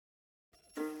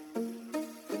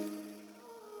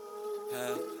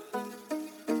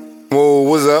Whoa,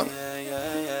 what's up?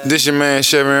 This your man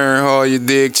Chevy Aaron Hall, you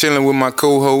dig, chilling with my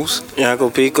co-host.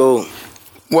 Yago Pico.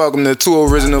 Welcome to Two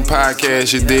Original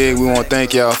Podcast, you dig. We want to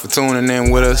thank y'all for tuning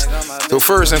in with us. So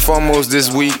first and foremost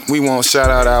this week, we want to shout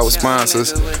out our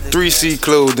sponsors, 3C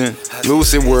Clothing,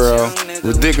 Lucid World,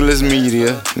 Ridiculous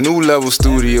Media, New Level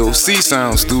Studios,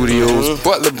 C-Sound Studios,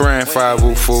 Butler Brand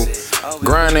 504,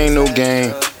 Grind Ain't No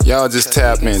Game. Y'all just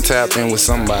tap in with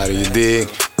somebody, you dig.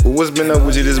 But what's been up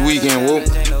with you this weekend, Whoop?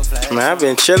 Man, I've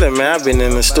been chilling, man. I've been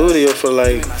in the studio for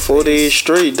like 4 days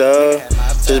straight, dog.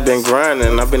 Just been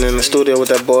grinding. I've been in the studio with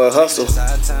that boy Hustle.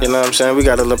 You know what I'm saying? We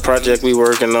got a little project we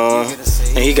working on.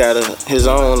 And he got his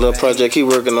own little project he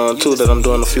working on too that I'm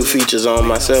doing a few features on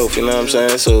myself, you know what I'm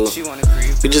saying? So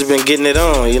we just been getting it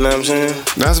on, you know what I'm saying?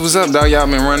 That's what's up, dog. Y'all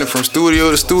been running from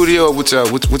studio to studio. What y'all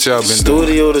been doing?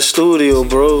 Studio to studio,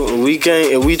 bro. We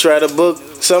can't, if we try to book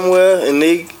somewhere and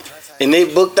they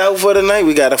booked out for the night,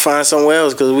 we gotta find somewhere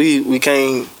else because we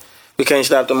can't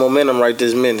stop the momentum right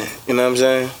this minute. You know what I'm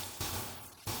saying?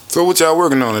 So what y'all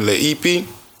working on? The EP?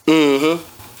 Mm-hmm.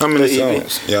 How many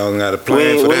songs? Y'all got a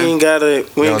plan for that?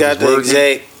 We ain't got the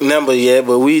exact number yet,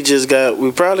 but we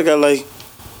probably got like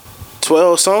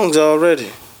 12 songs already.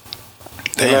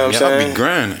 Damn, y'all be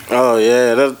grinding. Oh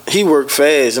yeah, he worked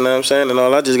fast. You know what I'm saying? And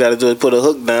all I just gotta do is put a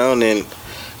hook down and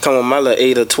come with my little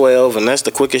 8 or 12, and that's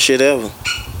the quickest shit ever.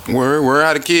 Where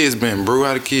how the kids been, bro?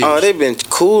 How the kids? Oh, they been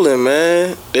cooling,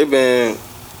 man. They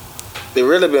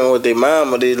really been with their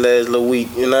mama these last little week.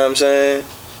 You know what I'm saying?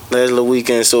 Last little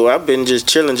weekend. So I've been just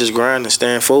chilling, just grinding,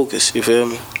 staying focused. You feel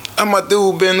me? How my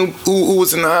dude been who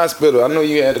was in the hospital? I know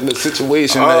you had a little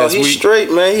situation last week. Oh, he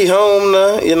straight, man. He home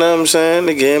now. You know what I'm saying?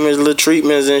 They gave him his little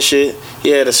treatments and shit. He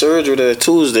had a surgery that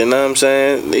Tuesday. You know what I'm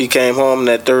saying? He came home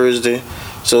that Thursday.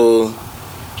 So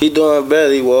he doing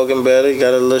better. He walking better. He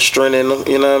got a little strength in him.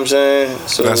 You know what I'm saying?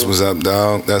 So that's what's up,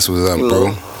 dog. That's what's up,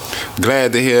 bro.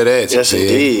 Glad to hear that. Yes,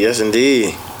 indeed. Yes,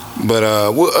 indeed. But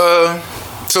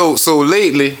so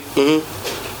lately,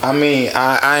 I mean,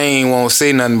 I ain't want to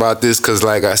say nothing about this because,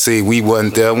 like I say, we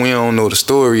wasn't there. We don't know the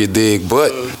story, you dig.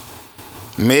 But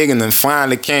Megan then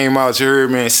finally came out, you heard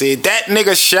me, and said, that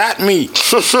nigga shot me.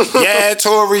 Yeah,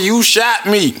 Tory, you shot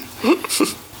me.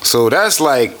 So that's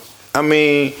like, I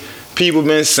mean, people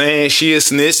been saying she a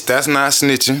snitch. That's not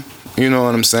snitching. You know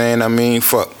what I'm saying? I mean,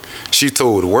 fuck. She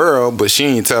told the world, but she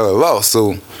ain't tell her law.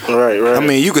 So, right. I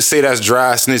mean, you could say that's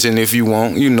dry snitching if you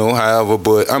want, you know, however.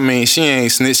 But, I mean, she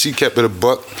ain't snitch. She kept it a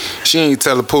buck. She ain't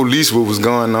tell the police what was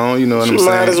going on. You know what I'm saying? She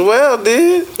might as well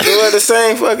did. They were the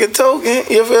same fucking token.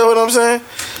 You feel what I'm saying?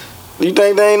 You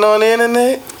think they ain't on the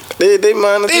internet? They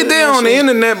monitor. They on the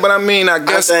internet, but I mean, I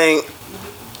guess. I think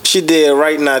she did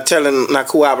right not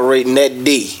cooperating that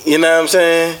D. You know what I'm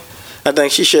saying? I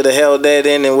think she should have held that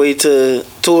in and wait till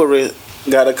Tory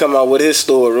got to come out with his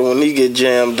story when he get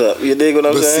jammed up. You dig what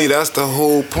I'm saying? But see, that's the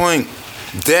whole point.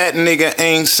 That nigga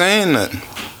ain't saying nothing.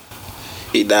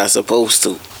 He not supposed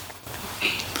to.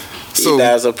 He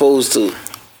not supposed to.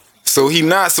 So he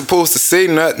not supposed to say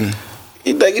nothing.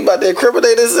 You think he about to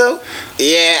incriminate himself?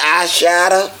 Yeah, I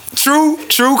shot her. True,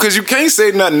 because you can't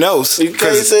say nothing else. You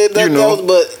can't say nothing else,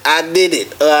 but I did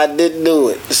it, or I didn't do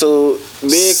it. So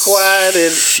being quiet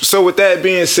and... So with that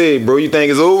being said, bro, you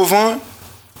think it's over for him?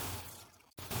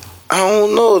 I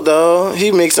don't know, dog.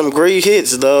 He makes some great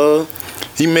hits, dog.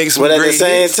 He makes some great hits. But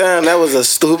at the same time, that was a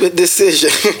stupid decision.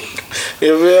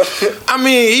 You feel? I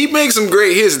mean, he makes some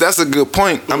great hits. That's a good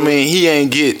point. I mean, he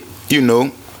ain't get,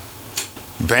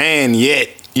 banned yet,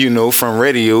 from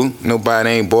radio. Nobody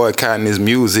ain't boycotting his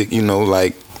music,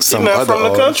 like some other artists. He not from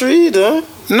the country either.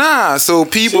 Nah, so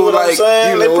people like,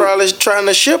 they probably trying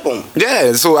to ship him.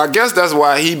 Yeah, so I guess that's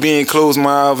why he being closed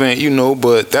mouth and,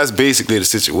 but that's basically the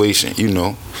situation,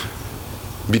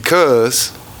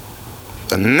 Because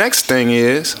the next thing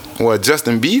is,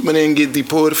 Justin Bieber didn't get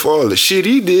deported for all the shit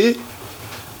he did.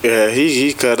 Yeah,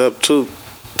 he cut up too.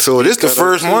 So this the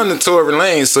first one to Tory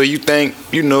Lanez. So you think,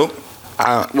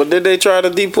 But did they try to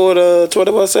deport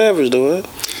 21 Savage though? Huh?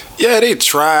 Yeah, they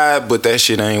tried, but that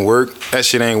shit ain't work. That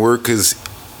shit ain't work because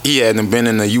he hadn't been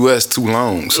in the U.S. too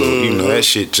long. So, that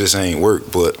shit just ain't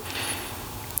work. But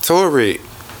Tory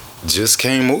just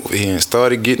came over here and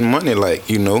started getting money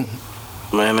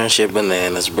Man, that shit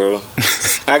bananas, bro.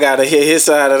 I gotta hear his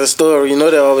side of the story.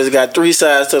 They always got 3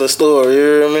 sides to the story. You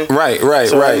hear me? Right.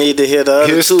 So I need to hear the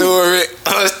other his two.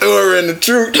 Her story, and the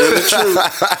truth.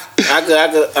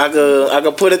 I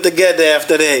could put it together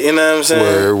after that. You know what I'm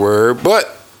saying? Word. But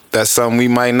that's something we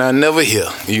might not never hear.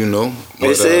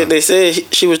 But, they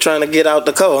said she was trying to get out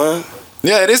the car, huh?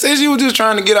 Yeah, they said she was just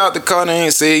trying to get out the car. They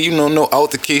ain't say, you know, no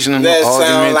altercation and That no sound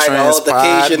argument like an transpired.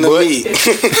 altercation to me.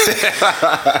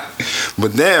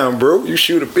 But damn, bro, you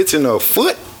shoot a bitch in the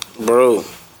foot, Bro. a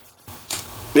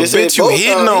bitch you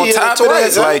hitting on top of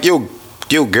that, like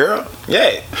yo girl.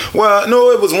 Yeah. Well,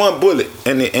 no, it was one bullet,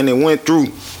 and it went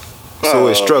through. So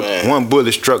it struck, one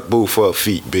bullet struck both her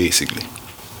feet, basically.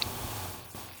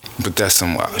 But that's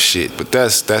some wild shit. But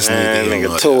that's man,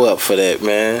 nigga toe up for that,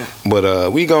 man.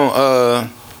 But we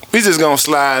just gonna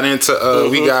slide into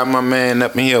we got my man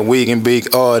up in here, wig and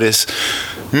big artist,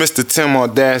 Mr. Tim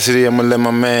Audacity. I'm gonna let my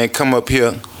man come up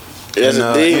here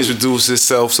and introduce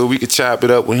himself so we can chop it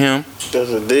up with him.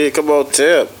 That's a dig. Come on,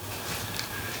 Tim.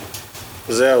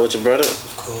 What's that with your brother?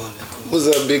 Cool. What's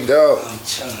up, big dog? I'm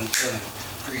chilling.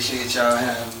 Appreciate y'all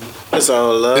having me. It's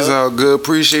all love. It's all good.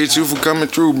 Appreciate you for coming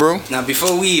through, bro. Now,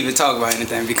 before we even talk about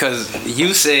anything, because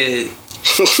you said...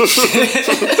 I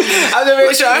just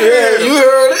make sure I heard it. You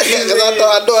heard it?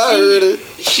 Because I heard it.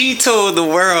 She told the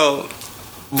world,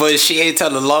 but she ain't tell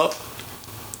the law.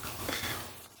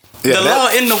 Yeah, the law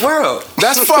in the world.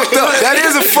 That's fucked up. That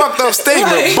is a fucked up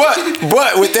statement.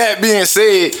 But with that being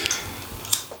said,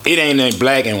 it ain't in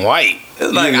black and white.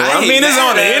 It's like, you know? I mean, it's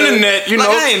on the internet, you know.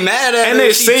 I ain't mad at her. And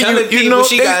they she say you know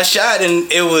she got shot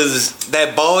and it was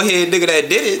that bald head nigga that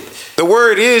did it. The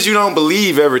word is you don't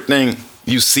believe everything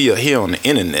you see or hear on the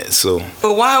internet. So,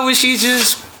 but why would she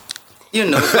just, you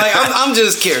know, like I'm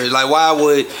just curious. Like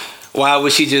why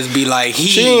would she just be like he?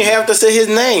 She didn't have to say his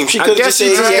name. She could have just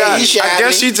said he shot I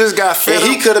guess she just got fed up.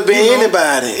 He could have been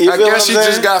anybody. I guess she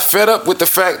just got fed up with the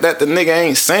fact that the nigga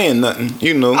ain't saying nothing.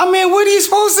 You know. I mean, what are you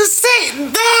supposed to say? No,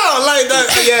 like that.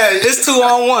 Yeah, it's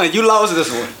 2-on-1. You lost this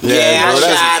one. Yeah, bro,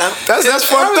 I shot him. That's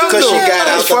fucked up though. She got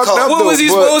out the car. What was he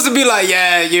supposed to be like?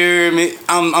 Yeah, you hear me?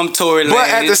 I'm Tory Lanez. But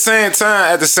at the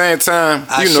same time,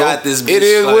 I you know, shot this bitch, it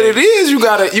is like, what it is. You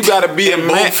gotta be a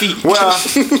man. Feet. Well,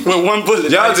 with one bullet.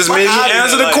 y'all just made me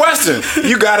answer the question.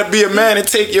 You gotta be a man and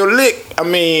take your lick. I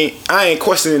mean, I ain't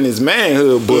questioning his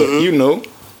manhood, but you know,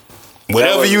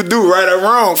 whatever you do, right or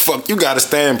wrong, fuck, you gotta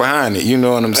stand behind it. You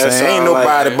know what I'm saying? Ain't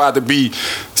nobody about to be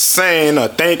saying or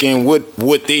thinking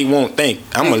what they won't think.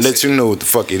 I'm gonna let you know what the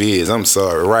fuck it is. I'm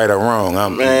sorry, right or wrong.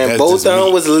 Man, both of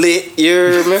them was lit. You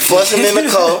heard me? Fussing in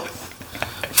the car,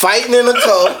 fighting in the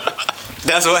car.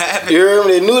 That's what happened. You heard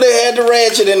me? They knew they had the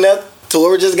ratchet in there.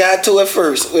 Tori just got to it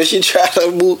first. When she tried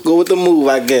to go with the move,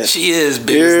 I guess. She is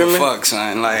big as the fuck,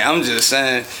 son. Like, I'm just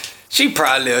saying, she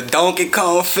probably a Donkey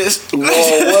Kong fist.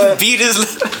 What? Beat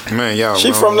his... Man, y'all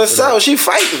She wrong from the for South. that. She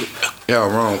fighting. Y'all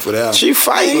wrong for that. She He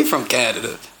fighting. from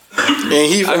Canada. And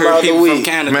he I from heard out the people from way.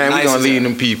 Canada. Man, we nice gonna as leave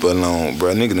hell. them people alone,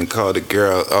 bro. Nigga done called the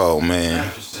girl. Oh,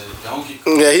 man.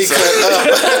 Yeah, he cut up.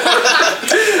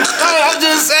 I'm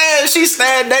just saying, she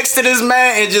stand next to this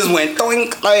man and just went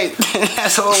doink. Like,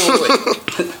 that's over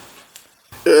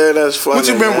with. Yeah, that's funny. What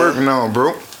you been man. working on,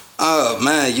 bro? Oh,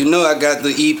 man, you know I got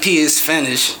the EP is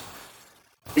finished.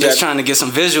 Just trying to get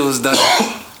some visuals done.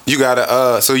 You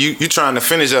gotta so you trying to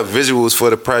finish up visuals for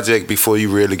the project before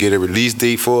you really get a release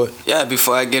date for it? Yeah,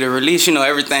 before I get it released, you know,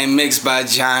 everything mixed by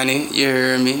Johnny. You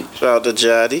hear me? Shout out to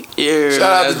Jody. You hear me? Shout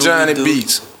out That's to what we Johnny do.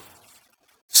 Beats.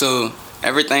 So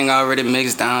everything already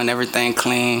mixed down, everything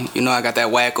clean. You know I got that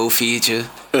Wacko feature.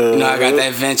 You know I got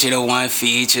that Venture the One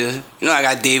feature. You know I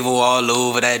got Davo all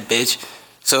over that bitch.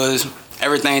 So it's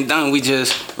everything done. We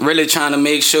just really trying to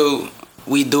make sure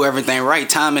we do everything right.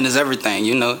 Timing is everything,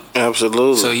 you know.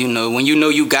 Absolutely. So you know when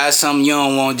you got something, you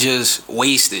don't want to just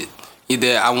waste it.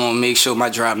 I want to make sure my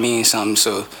drop means something.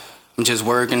 So I'm just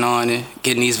working on it,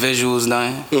 getting these visuals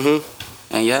done.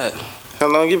 And yeah, How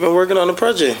long you been working on the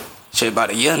project? shit about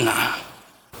a year now.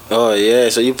 Oh yeah,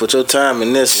 so you put your time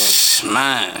in this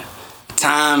Man,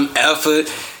 time, effort.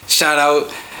 Shout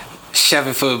out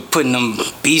Chevy for putting them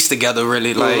beats together.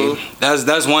 Really, like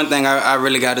that's one thing I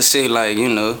really got to say. Like, you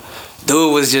know,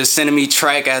 dude was just sending me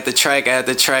track after track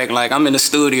after track. Like, I'm in the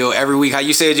studio every week. How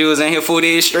you said you was in here 4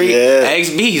 days straight? Yeah. X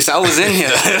Beats. I was in here.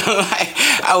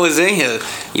 Like, I was in here.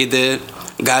 You did.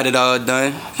 Got it all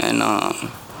done, and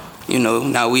you know,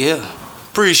 now we here.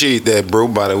 Appreciate that, bro,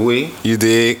 by the way. You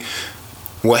dig?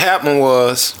 What happened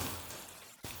was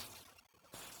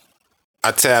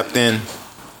I tapped in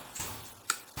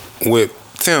with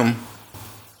Tim.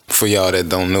 For y'all that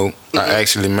don't know, I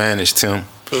actually managed Tim.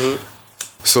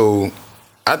 So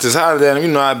I just hollered at him.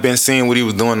 You know, I've been seeing what he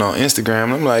was doing on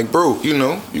Instagram. I'm like, bro, you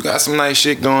know, you got some nice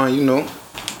shit going, you know.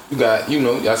 You got, you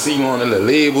know, I see you on the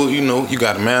label, you know, you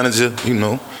got a manager, you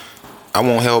know. I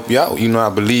won't help you out. You know, I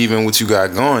believe in what you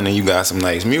got going and you got some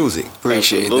nice music.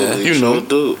 Appreciate that. Absolutely. You know.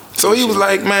 Dude. So he was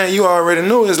like, man, you already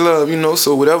know it's love, you know,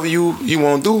 so whatever you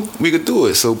want to do, we could do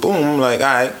it. So boom, I'm like, all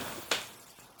right.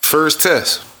 first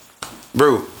test,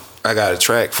 bro, I got a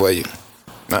track for you.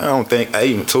 I don't think I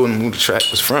even told him who the track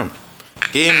was from.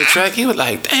 Gave him the track, he was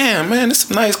like, damn, man, this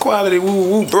is nice quality, woo,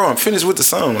 woo. Bro, I'm finished with the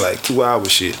song, like 2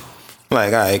 hours shit. I'm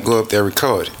like, all right, go up there,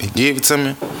 record it. He gave it to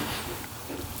me.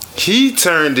 He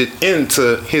turned it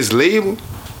into his label.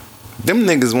 Them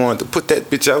niggas wanted to put that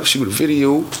bitch out, shoot a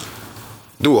video,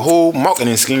 do a whole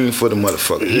marketing scheme for the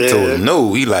motherfucker. He told him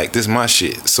no, he like, this my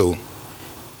shit. So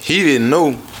he didn't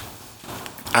know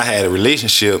I had a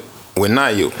relationship with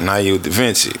Nayo Da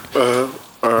Vinci.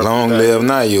 Long live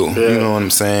Nayo, you know what I'm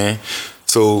saying?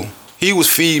 So he was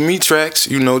feeding me tracks,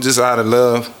 you know, just out of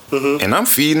love, and I'm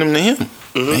feeding them to him.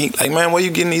 And he like, man, where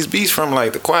you getting these beats from?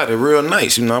 Like, the quality real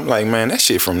nice, you know? I'm like, man, that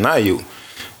shit from Nayo.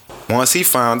 Once he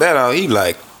found that out, he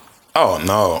like, oh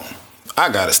no,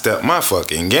 I gotta step my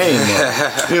fucking game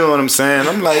up. You know what I'm saying?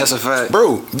 I'm like, that's a fact.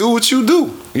 Bro, do what you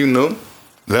do, you know?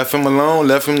 Left him alone,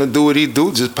 left him to do what he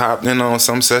do, just popped in on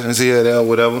some sessions here, there,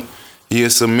 whatever. He'll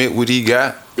submit what he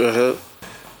got. Nigga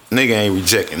ain't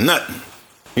rejecting nothing.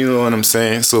 You know what I'm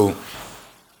saying? So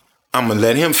I'm gonna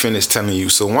let him finish telling you.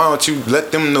 So why don't you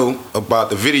let them know about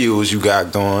the videos you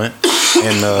got going?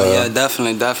 And yeah,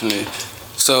 definitely.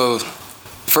 So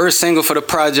first single for the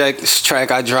project, this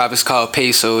track I dropped is called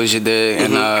Pesos, you did.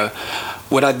 And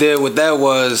what I did with that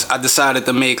was I decided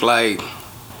to make like,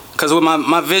 cause with my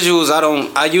visuals,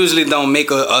 I usually don't make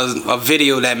a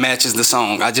video that matches the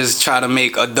song. I just try to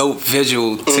make a dope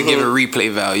visual to give it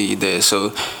replay value, you did.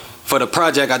 So for the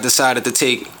project, I decided to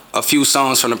take a few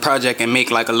songs from the project and make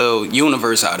like a little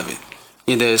universe out of it.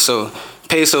 You did. So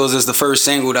Pesos is the first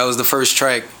single. That was the first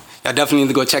track. I definitely need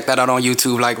to go check that out on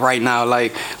YouTube, like right now.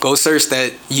 Like, go search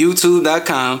that,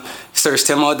 youtube.com, search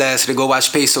Tim Audacity, go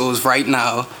watch Pesos right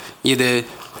now. You did.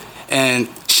 And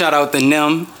shout out to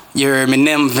Nim. You heard me,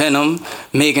 Nim Venom,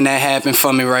 making that happen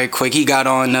for me right quick. He got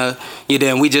on, you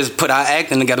did. We just put our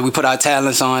acting together. We put our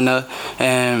talents on,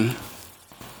 and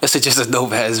it's just a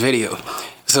dope ass video.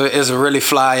 So it's a really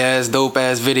fly ass, dope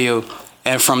ass video.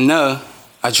 And from there,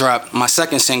 I dropped my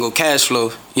second single, Cash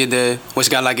Flow, you did, which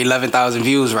got like 11,000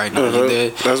 views right now. You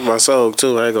did. That's my song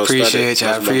too. I ain't gonna appreciate you.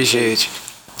 I appreciate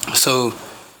you. So,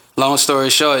 long story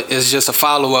short, it's just a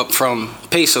follow up from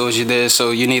Pesos, you did.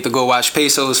 So you need to go watch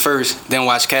Pesos first, then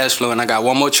watch Cash Flow. And I got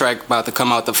one more track about to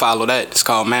come out to follow that. It's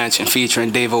called Mansion,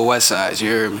 featuring Davo Westside. You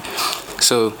heard me?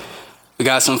 So we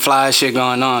got some fly shit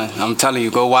going on. I'm telling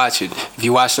you, go watch it. If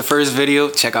you watch the first video,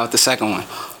 check out the second one.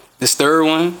 This third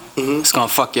one, it's gonna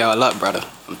fuck y'all up, brother.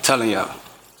 I'm telling y'all.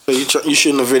 So you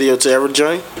shooting a video to every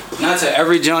joint? Not to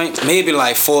every joint, maybe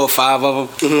like 4 or 5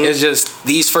 of them. It's just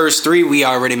these first 3 we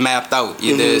already mapped out.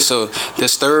 You did. So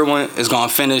this third one is gonna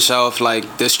finish off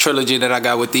like this trilogy that I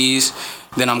got with these.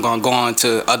 Then I'm gonna go on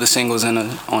to other singles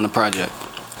on the project.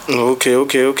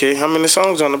 Okay. How many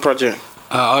songs on the project?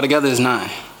 Altogether is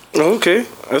 9. Okay,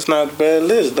 that's not a bad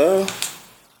list, dog.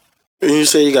 And you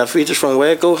say you got features from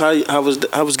Wacko. How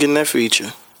was getting that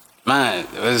feature? Man,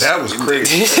 that was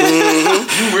crazy.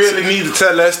 You really need to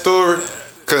tell that story,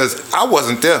 cause I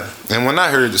wasn't there, and when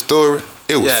I heard the story,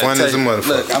 it was fun as a motherfucker.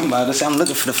 Look, I'm about to say I'm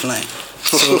looking for the flame.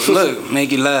 So look,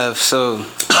 make you laugh. So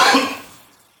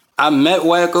I met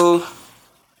Wacko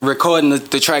recording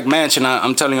the track Mansion.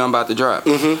 I'm telling you, I'm about to drop,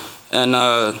 and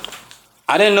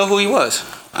I didn't know who he was.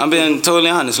 I'm being totally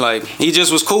honest. Like, he just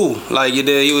was cool. Like, you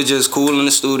did. He was just cool in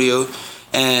the studio.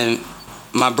 And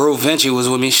my bro Vinci was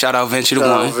with me. Shout out Vinci the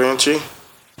one. Vinci.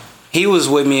 He was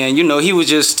with me, and, you know, he was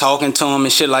just talking to him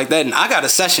and shit like that. And I got a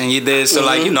session, you did. So,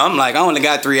 like, you know, I'm like, I only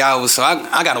got 3 hours, so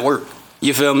I got to work.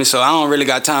 You feel me? So I don't really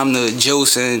got time to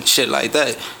juice and shit like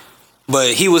that.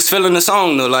 But he was feeling the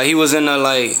song, though. Like, he was in there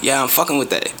like, yeah, I'm fucking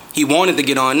with that. He wanted to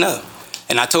get on there.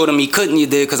 And I told him he couldn't, you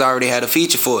did, because I already had a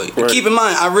feature for it. Right. Keep in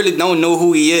mind, I really don't know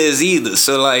who he is either.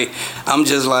 So, like, I'm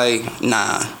just like,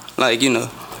 nah. Like, you know.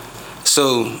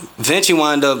 So, Vinci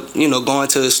wound up, you know, going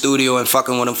to the studio and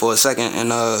fucking with him for a second.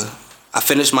 And I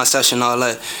finished my session, all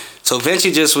that. So,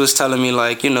 Vinci just was telling me,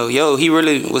 like, you know, yo, he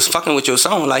really was fucking with your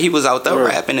song. Like, he was out there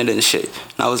rapping it and shit.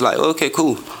 And I was like, okay,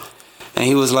 cool. And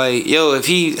he was like, yo, if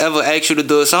he ever asks you to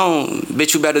do a song,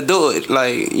 bitch, you better do it.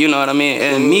 Like, you know what I mean?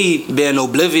 And me being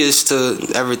oblivious to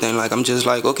everything, like, I'm just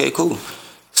like, okay, cool.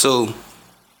 So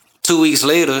 2 weeks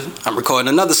later, I'm recording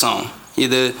another song.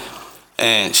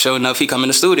 And sure enough, he come in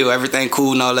the studio, everything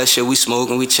cool and all that shit. We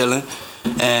smoking, we chilling.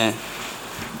 And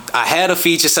I had a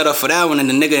feature set up for that one, and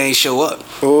the nigga ain't show up.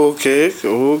 Okay.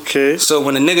 So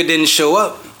when the nigga didn't show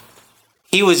up,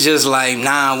 he was just like,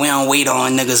 nah, we don't wait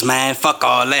on niggas, man. Fuck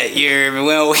all that. We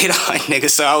don't wait on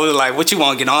niggas. So I was like, what you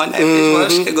want to get on that bitch? Well,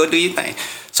 shit, go do your thing.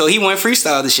 So he went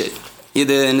freestyle the shit.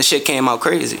 And the shit came out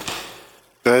crazy.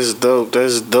 That's dope,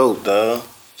 dog.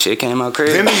 Shit came out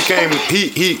crazy. Then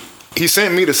he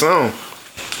sent me the song.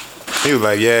 He was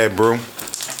like, yeah, bro.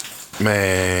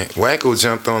 Man, Wacko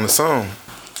jumped on the song.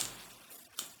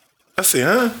 I said,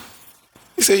 huh?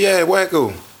 He said, yeah,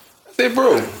 Wacko. I said,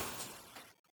 bro.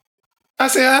 I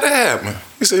said, how'd that happen?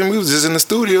 He said, we was just in the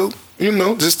studio, you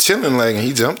know, just chilling, like, and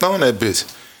he jumped on that bitch.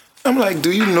 I'm like,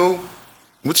 do you know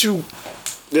what you,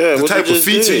 the type of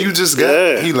feature you just got?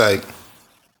 Yeah. He like,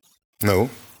 no.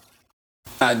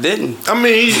 I didn't. I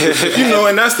mean, you know,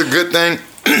 and that's the good thing.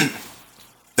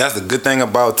 That's the good thing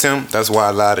about Tim. That's why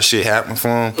a lot of shit happened for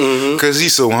him. Because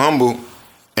he's so humble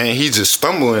and he just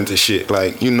stumbled into shit.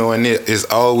 Like, you know, and it is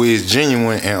always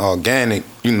genuine and organic,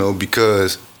 you know,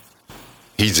 because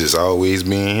he just always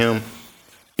being him,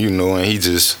 you know, and he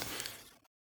just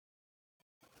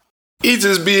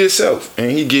be himself.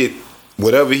 And he get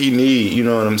whatever he need, you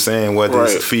know what I'm saying? Whether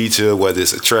it's a feature, whether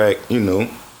it's a track, you know,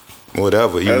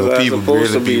 whatever. You know, people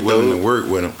really be willing to work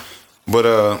with him.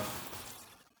 But,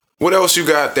 what else you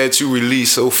got that you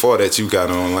released so far that you got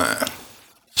online?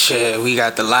 Shit, we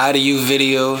got the Lie to You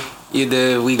video.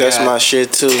 That's my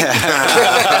shit too.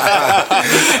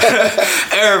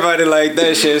 Everybody like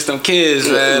that shit. It's them kids,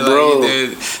 man. Bro.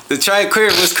 Like, the track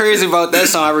was crazy about that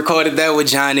song. I recorded that with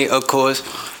Johnny, of course.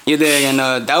 You there, and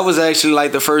that was actually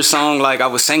like the first song like I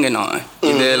was singing on.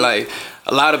 You there, like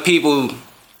a lot of people.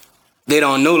 They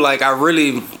don't know, like, I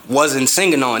really wasn't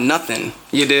singing on nothing.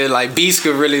 You did, like, Beats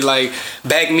could really, like,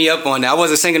 back me up on that. I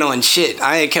wasn't singing on shit.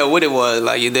 I didn't care what it was.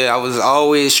 Like, you did, I was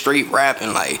always straight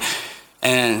rapping, like,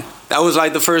 and that was,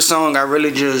 like, the first song I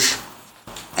really just,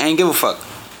 I ain't give a fuck.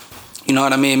 You know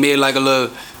what I mean? Made, like, a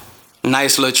little,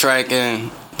 nice little track,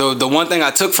 and the one thing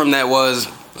I took from that was,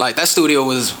 like, that studio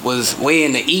was way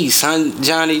in the east, huh,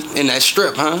 Johnny? In that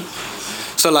strip, huh?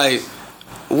 So, like,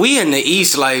 we in the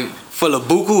east, like, full of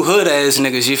buku hood ass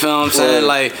niggas, you feel what I'm saying?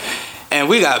 Like, and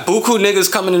we got buku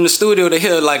niggas coming in the studio to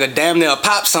hear like a damn near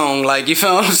pop song, like, you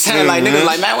feel what I'm saying? Like, niggas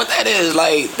like, man, what that is?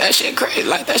 Like, that shit crazy,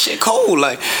 like, that shit cold,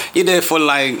 like, you there for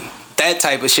like that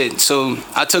type of shit. So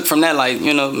I took from that, like,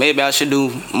 you know, maybe I should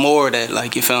do more of that,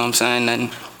 like, you feel what I'm saying?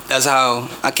 And that's how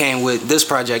I came with this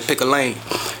project, Pick a Lane,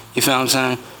 you feel what I'm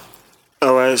saying?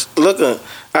 All right, look,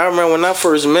 I remember when I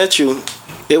first met you,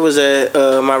 it was at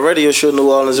my radio show, New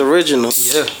Orleans Original.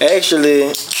 Yeah.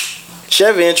 Actually,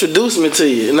 Chevy introduced me to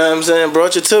you. You know what I'm saying?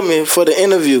 Brought you to me for the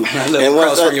interview. And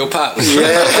across from your pops.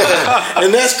 Yeah.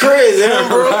 And that's crazy, huh,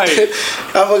 bro? Right.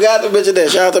 I forgot to mention that.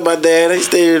 Shout out to my dad. He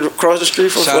stayed across the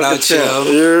street from Shout out Champ.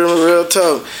 You're real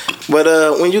tough.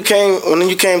 But when you came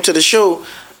to the show,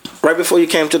 right before you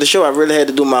came to the show, I really had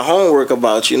to do my homework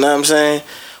about you. You know what I'm saying?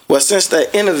 Well, since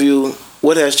that interview,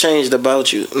 what has changed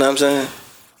about you? You know what I'm saying?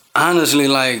 Honestly,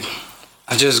 like,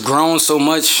 I've just grown so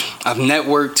much. I've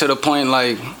networked to the point,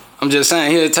 like, I'm just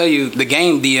saying, here to tell you, the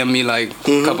game DM'd me, like,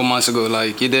 a couple months ago.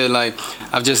 Like, you did, like,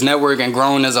 I've just networked and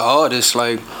grown as an artist,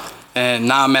 like, and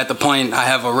now I'm at the point I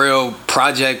have a real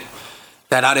project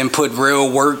that I didn't put real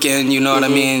work in, you know what I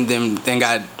mean? Then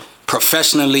got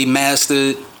professionally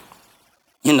mastered,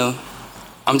 you know.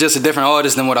 I'm just a different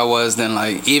artist than what I was then,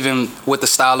 like, even with the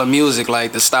style of music,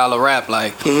 like the style of rap,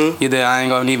 like, you there, I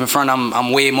ain't gonna even front,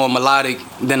 I'm way more melodic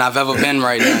than I've ever been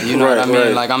right now, you know what I mean?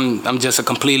 Right. Like, I'm just a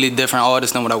completely different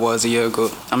artist than what I was a year ago.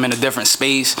 I'm in a different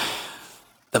space.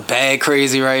 The bag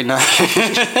crazy right now.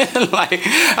 Like,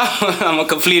 I'm a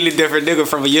completely different nigga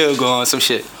from a year ago on some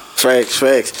shit. Facts.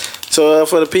 So,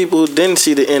 for the people who didn't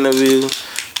see the interview,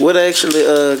 what actually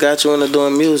got you into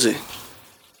doing music?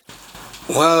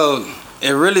 Well,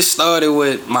 it really started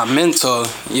with my mentor.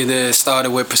 It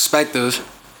started with Perspective.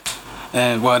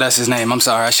 And, well, that's his name. I'm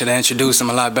sorry. I should have introduced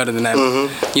him a lot better than that.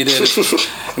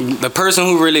 The person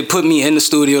who really put me in the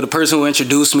studio, the person who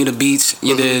introduced me to beats,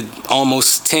 did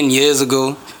almost 10 years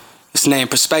ago. His name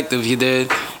Perspective,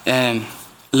 And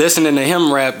listening to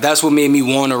him rap, that's what made me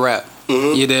want to rap.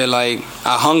 Like,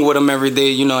 I hung with him every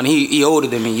day, you know, and he older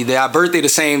than me. Our birthday the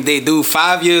same day, dude,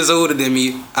 5 years older than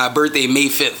me. Our birthday May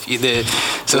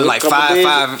 5th, So like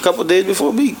five. A couple days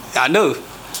before me. I know.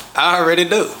 I already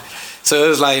know. So it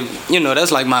was like, you know,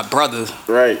 that's like my brother.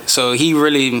 Right. So he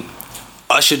really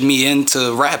ushered me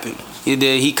into rapping.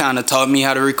 He kind of taught me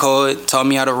how to record, taught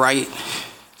me how to write.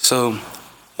 So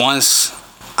once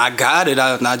I got it,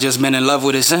 I just been in love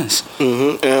with it since.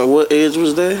 And what age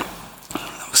was that?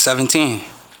 17.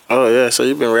 Oh, yeah, so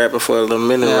you've been rapping for a little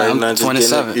minute right now. I'm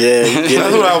 27.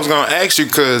 That's what I was going to ask you,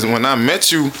 because when I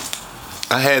met you,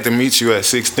 I had to meet you at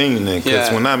 16 then, because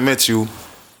when I met you,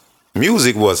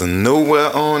 music wasn't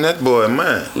nowhere on that boy's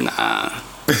mind. Nah.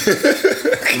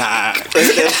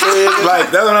 Like,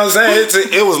 that's what I'm saying.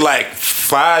 It was like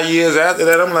 5 years after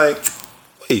that, I'm like,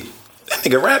 wait, that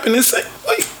nigga rapping this thing?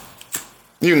 Wait.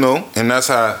 you know, and that's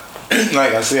how,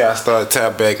 like I said, I started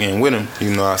tap back in with him.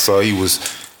 You know, I saw he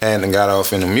hadn't got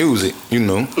off in the music, you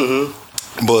know.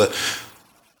 Mm-hmm. But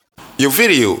your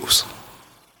videos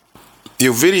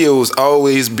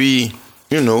always be,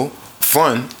 you know,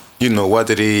 fun. You know,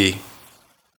 whether they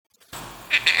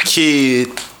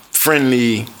kid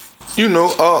friendly, you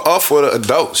know, or for the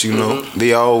adults, you know,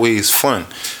 they always fun.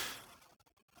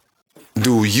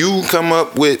 Do you come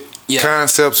up with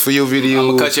concepts for your videos? I'm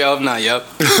gonna cut you off now. Yep.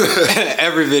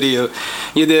 Every video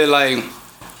you did, like,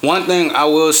 one thing I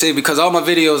will say, because all my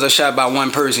videos are shot by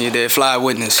one person. You did Fly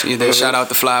Witness. You did shout out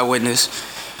to Fly Witness,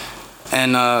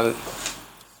 and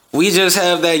we just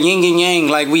have that yin and yang.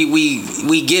 Like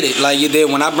we get it. Like you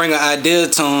did. When I bring an idea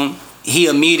to him, he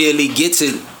immediately gets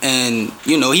it, and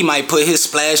you know, he might put his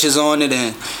splashes on it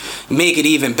and make it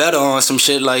even better on some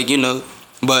shit, like, you know.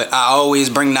 But I always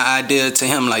bring the idea to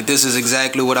him, like, this is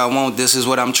exactly what I want. This is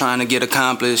what I'm trying to get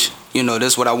accomplished. You know,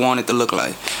 this is what I want it to look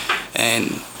like.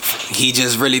 And he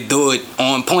just really do it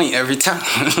on point every time.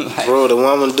 Like, bro, the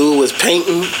one I'm do was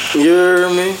painting. You hear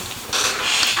me?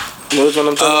 You know what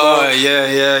I'm talking about? Oh,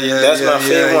 yeah. That's my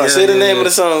favorite one. Say the name of the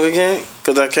song again,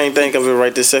 because I can't think of it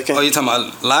right this second. Oh, you talking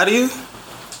about Lie to You?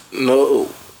 No.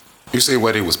 You say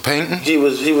what he was painting? He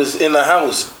was in the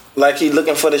house, like he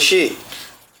looking for the shit.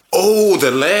 Oh,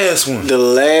 the last one. The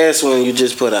last one you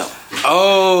just put out.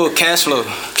 Oh, Cash Flow.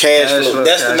 Cash Flow.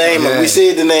 That's the name of it. We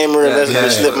said the name earlier. That's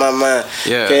gonna slip my mind.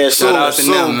 Yeah. Cash Shout out to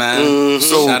them, man.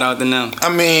 Mm-hmm. Shout out to them. I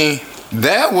mean,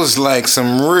 that was like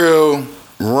some real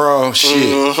raw shit.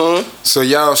 Mm-hmm. So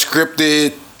y'all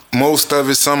scripted most of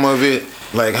it, some of it.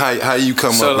 Like how you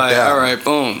come up with that? So like, all right,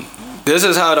 boom. This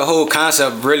is how the whole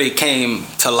concept really came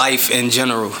to life in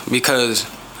general, because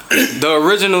the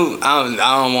original, I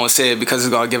don't want to say it because it's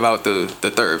going to give out the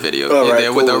third video. Right,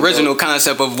 cool, with the original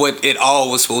concept of what it all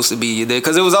was supposed to be.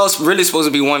 Because it was all really supposed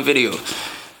to be one video.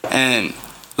 And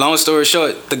long story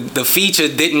short, the feature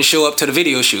didn't show up to the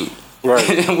video shoot.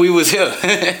 Right. We was here.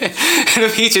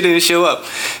 The feature didn't show up.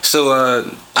 So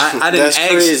I didn't That's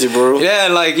crazy, bro. Yeah,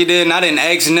 like you did. And I didn't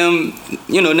ask them,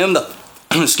 you know, them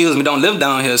excuse me, don't live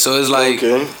down here. So it's like,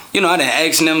 you know, I didn't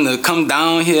ask them to come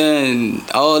down here and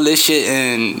all this shit,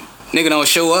 and nigga don't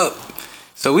show up.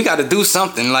 So we got to do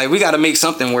something. Like, we got to make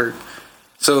something work.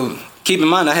 So keep in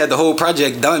mind, I had the whole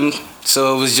project done.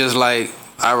 So it was just like,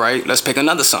 all right, let's pick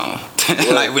another song.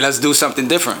 Like, let's do something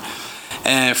different.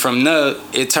 And from there,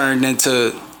 it turned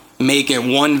into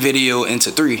making one video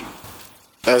into 3.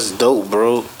 That's dope,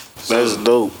 bro. That's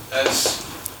dope.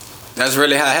 That's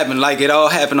really how it happened. Like, it all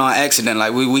happened on accident.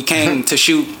 Like, we came to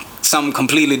shoot something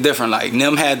completely different. Like,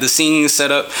 Nim had the scenes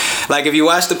set up. Like, if you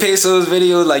watch the Pesos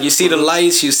video, like, you see the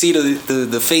lights, you see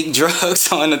the fake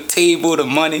drugs on the table, the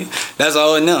money. That's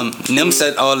all Nim. Nim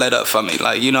set all that up for me.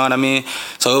 Like, you know what I mean?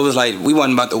 So it was like, we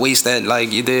wasn't about to waste that. Like,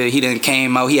 he didn't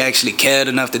came out. He actually cared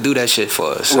enough to do that shit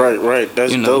for us. Right.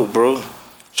 That's dope, bro.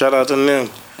 Shout out to Nim.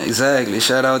 Exactly.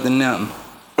 Shout out to Nim.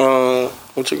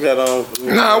 What you got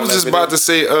on? I was just about to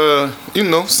say, you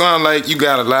know, sound like you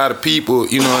got a lot of people,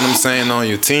 you know what I'm saying, on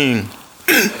your team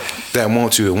that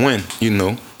want you to win, you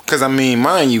know. Because, I mean,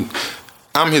 mind you,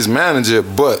 I'm his manager,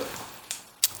 but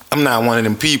I'm not one of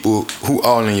them people who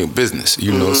all in your business,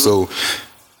 you know. So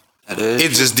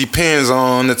it just depends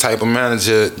on the type of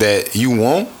manager that you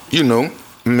want, you know.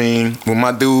 I mean, with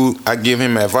my dude, I give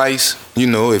him advice, you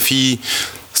know, if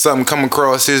something come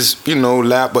across his, you know,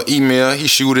 lap or email, he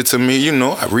shoot it to me, you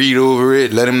know, I read over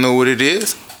it, let him know what it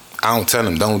is. I don't tell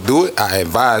him don't do it. I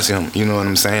advise him, you know what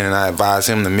I'm saying, and I advise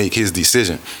him to make his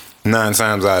decision. 9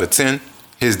 times out of 10,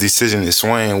 his decision is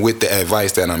swaying with the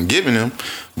advice that I'm giving him.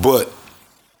 But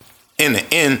in the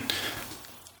end,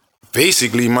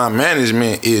 basically my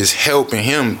management is helping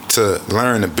him to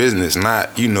learn the business,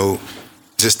 not, you know,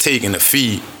 just taking a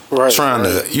fee, trying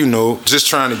to, you know, just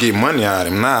trying to get money out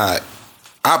of him. Nah,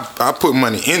 I put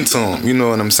money into him, you know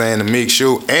what I'm saying, to make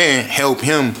sure and help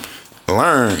him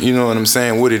learn, you know what I'm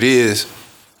saying, what it is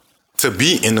to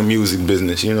be in the music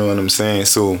business, you know what I'm saying.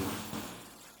 So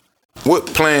what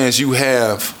plans you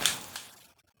have,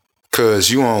 cause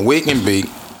you on Wake and Bake,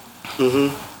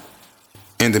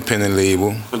 independent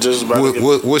label.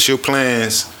 What's your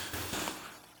plans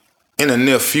in the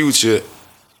near future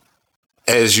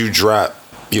as you drop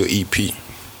your EP?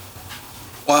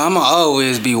 Well, I'ma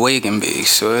always be Wake and Bake,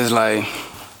 so it's like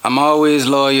I'm always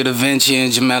loyal to Vinci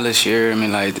and Jamelis here. I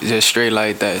mean, like, just straight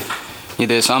like that. You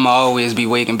did, so I'ma always be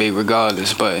Wake and Bake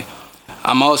regardless. But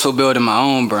I'm also building my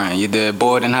own brand. You did,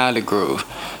 Board and Holly Grove.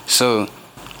 So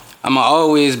I'ma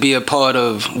always be a part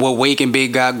of what Wake and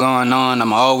Bake got going on.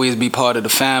 I'ma always be part of the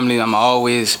family. I'ma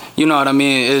always, you know what I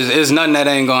mean? It's nothing that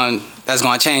ain't gonna that's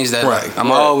gonna change that. Right. Like,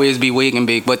 I'ma always be Wake and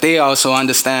Bake, but they also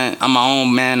understand I'm my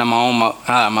own man, I'm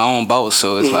my own boss.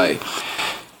 So it's like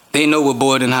they know what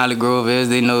Boyd and Holly Grove is.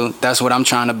 They know that's what I'm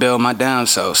trying to build my damn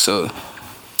self. So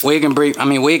Wake and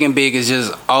Bake is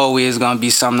just always gonna be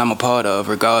something I'm a part of,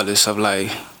 regardless of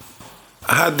like.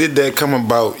 How did that come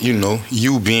about? You know,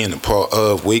 you being a part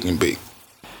of Wake and Bake.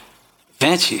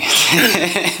 Vinci.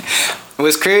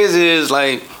 What's crazy is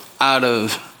like out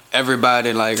of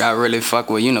everybody, like I really fuck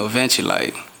with, you know, Vinci,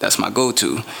 like that's my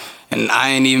go-to. And I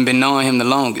ain't even been knowing him the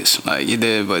longest, like you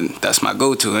did, but that's my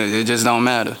go-to. It just don't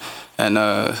matter. And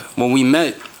when we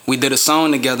met, we did a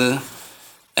song together,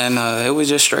 and it was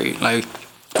just straight. Like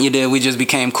you did, we just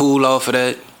became cool off of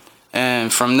that.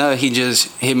 And from there, he just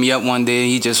hit me up one day.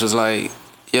 He just was like,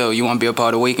 "Yo, you want to be a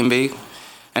part of Wake and Bake?"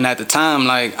 And at the time,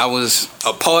 like I was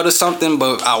a part of something,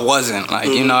 but I wasn't. Like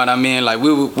you know what I mean? Like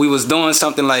we was doing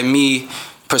something, like me.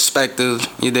 Perspective,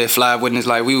 you did Fly Witness,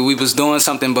 like we was doing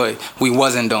something, but we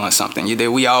wasn't doing something. You did,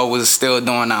 we all was still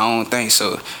doing our own thing.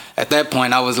 So at that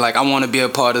point, I was like, I want to be a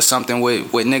part of something with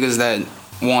niggas that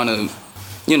want to,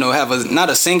 you know, have a not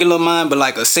a singular mind, but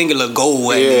like a singular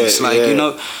goal at least, like you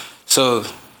know. So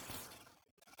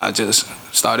I just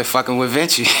started fucking with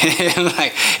Vinci.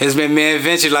 Like it's been me and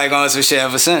Vinci like on some shit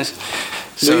ever since.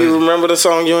 So, do you remember the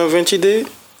song you and Vinci did?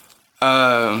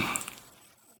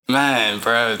 Man,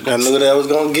 bro. I knew that was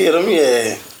gonna get him,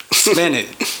 yeah. Spin It.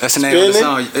 That's the name of the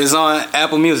song. It's on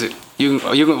Apple Music. You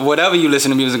can whatever you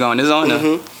listen to music on, it's on there.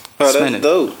 Oh, Spin that's It.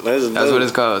 dope. That's what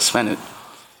it's called. Spin It.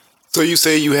 So you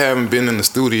say you haven't been in the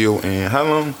studio in how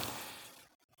long?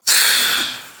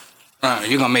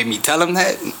 You gonna make me tell him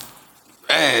that?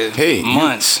 Hey,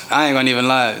 months. I ain't gonna even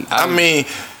lie. I mean,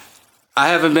 I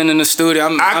haven't been in the studio.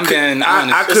 I'm being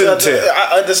honest. I couldn't tell.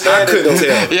 I understand. I couldn't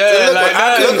tell. Yeah, like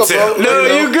I couldn't tell. No,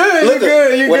 you good. You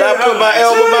good. You when good. I put my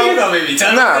album out, you gonna make me tell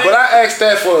him Nah, but I asked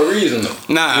that for a reason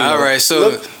though. Nah, all right.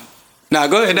 So,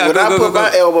 go ahead. When I put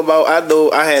my album out, I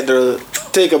know I had to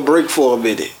take a break for a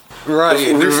minute.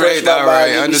 Right. Refresh my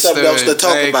mind. Give me something else to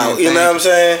talk about. You know what I'm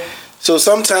saying? So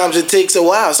sometimes it takes a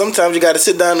while. Sometimes you got to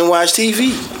sit down and watch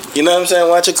TV. You know what I'm saying?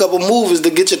 Watch a couple movies to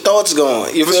get your thoughts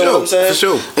going. You feel what I'm saying? For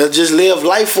sure. And just live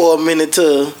life for a minute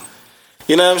to,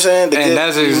 you know what I'm saying? To and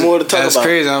get more to talk about. That's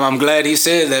crazy. I'm glad he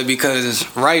said that because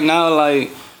right now, like,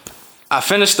 I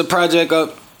finished the project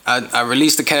up. I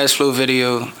released the cash flow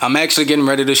video. I'm actually getting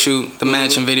ready to shoot the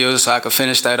mansion video so I could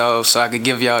finish that off so I could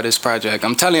give y'all this project.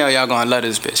 I'm telling y'all gonna love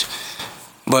this bitch.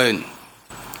 But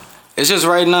it's just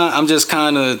right now, I'm just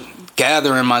kind of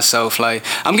gathering myself. Like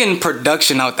I'm getting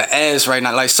production out the ass right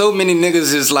now. Like so many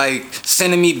niggas is like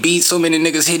sending me beats. So many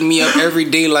niggas hitting me up every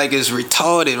day. Like it's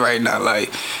retarded right now.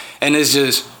 Like, and it's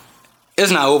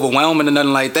not overwhelming or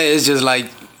nothing like that. It's just like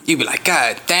you be like,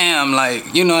 God damn,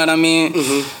 like you know what I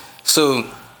mean. So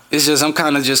it's just I'm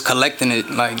kind of just collecting it.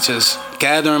 Like just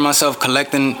gathering myself,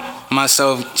 collecting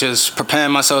myself, just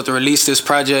preparing myself to release this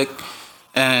project,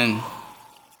 and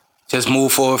just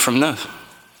move forward from there.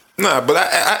 Nah, but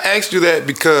I asked you that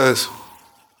because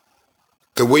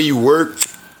the way you work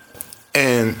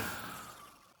and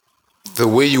the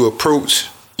way you approach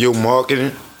your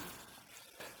marketing,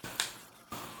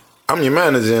 I'm your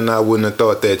manager and I wouldn't have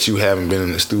thought that you haven't been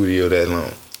in the studio that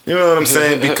long. You know what I'm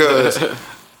saying?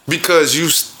 Because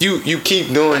you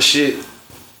keep doing shit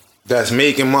that's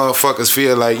making motherfuckers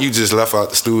feel like you just left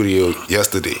out the studio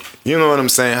yesterday. You know what I'm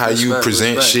saying? How you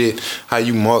present shit, how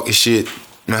you market shit,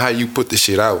 and how you put the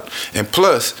shit out. And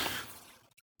plus,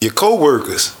 your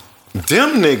coworkers,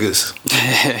 them niggas,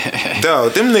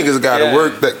 dog, them niggas gotta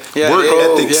work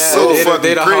ethic so fucking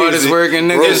they the crazy. Hardest working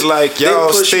niggas. It's like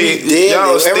y'all stay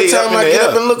every time I get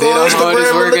up and look they on the Instagram,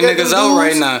 hardest working look at niggas out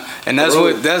right now, and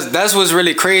that's what's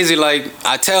really crazy. Like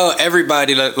I tell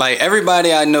everybody, like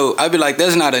everybody I know, I be like,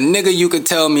 there's not a nigga you could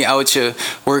tell me out here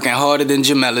working harder than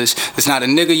Jamelis. There's not a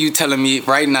nigga you telling me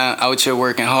right now out here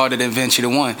working harder than Vinci the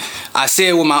One. I see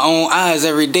it with my own eyes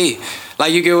every day.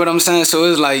 Like you get what I'm saying? So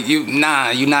it's like you're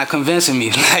not convincing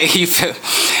me. Like you feel,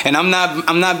 and I'm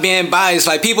not being biased.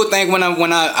 Like people think when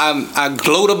I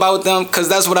gloat about them, cause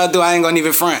that's what I do. I ain't gonna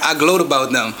even front. I gloat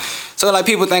about them. So like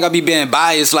people think I be being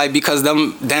biased, like because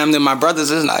them damn them my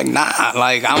brothers. It's like nah.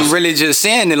 Like I'm really just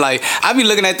saying it. Like I be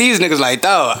looking at these niggas like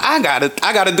dog. I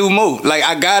gotta do more. Like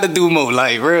I gotta do more.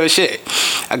 Like real shit.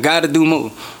 I gotta do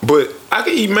more. But I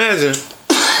can imagine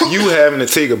you having to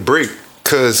take a break,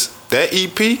 cause that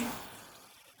EP.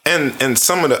 And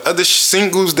some of the other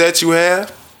singles that you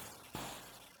have,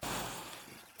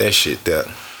 that shit there.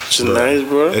 It's nice,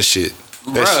 bro. That shit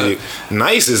That shit,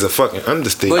 nice is a fucking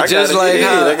understatement. But just like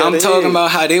how I'm talking about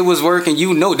how they was working,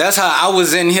 that's how I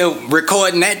was in here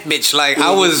recording that bitch. Like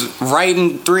I was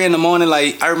writing 3 in the morning.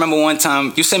 Like I remember one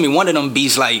time you sent me one of them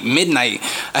beats like midnight.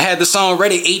 I had the song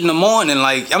ready 8 in the morning.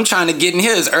 Like I'm trying to get in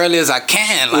here as early as I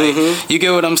can. Like you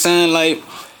get what I'm saying? Like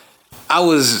I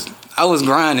was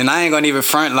grinding. I ain't gonna even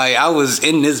front. Like I was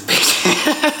in this bitch.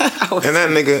 And that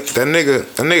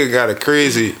nigga got a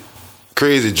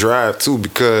crazy drive too,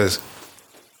 because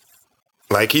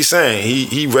like he's saying,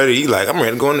 he ready. He like, I'm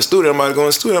ready to go in the studio. I'm about to go in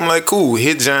the studio. I'm like, cool.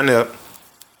 Hit John up.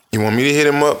 You want me to hit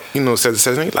him up? Set the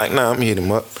session. He like, nah, I'm gonna hit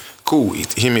him up. Cool. He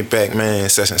hit me back, man.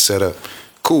 Session set up.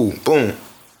 Cool. Boom.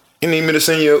 You need me to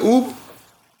send you a Uber?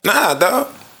 Nah, dog.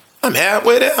 I'm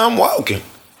halfway there. I'm walking.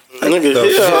 Nigga,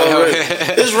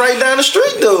 it's right down the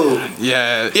street though.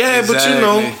 Yeah, exactly. But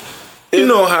you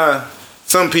know how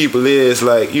some people is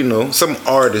like, some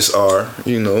artists are,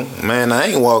 man, I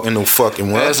ain't walking no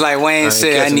fucking well. It's like Wayne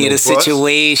said, I need a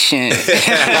situation.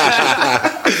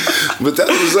 But that's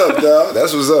what's up, dog.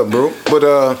 That's what's up, bro.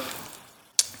 But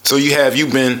so you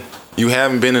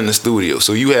haven't been in the studio,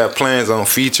 so you have plans on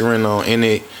featuring on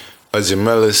any of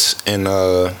Jamelis and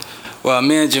Well,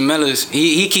 me and Jamelis,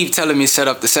 he keep telling me set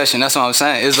up the session. That's what I'm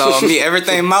saying. It's all me.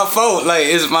 Everything my fault. Like,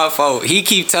 it's my fault. He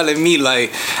keep telling me,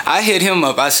 like, I hit him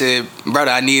up. I said, brother,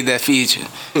 I need that feature.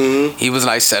 He was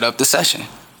like, set up the session.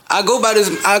 I go by this,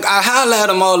 I holler at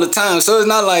him all the time. So it's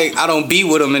not like I don't be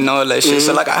with him and all that shit.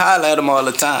 So, like, I holler at him all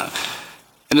the time.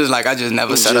 And it's like, I just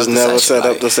never set up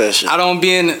the session. I don't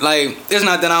be in, like, it's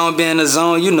not that I don't be in the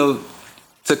zone,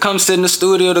 to come sit in the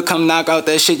studio, to come knock out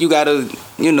that shit, you gotta,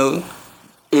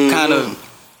 kind of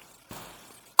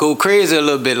go crazy a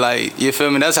little bit, like, you feel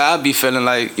me? That's how I be feeling,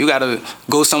 like, you gotta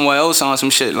go somewhere else on some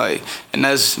shit, like, and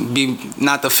that's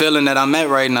not the feeling that I'm at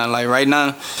right now. Like, right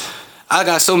now, I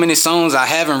got so many songs I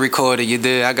haven't recorded,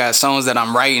 I got songs that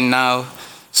I'm writing now,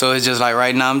 so it's just like,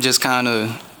 right now, I'm just kind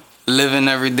of living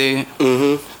every day,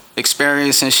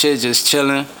 experiencing shit, just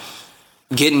chilling,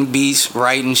 getting beats,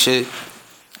 writing shit,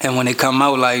 and when it come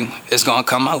out, like, it's gonna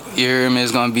come out, you hear me?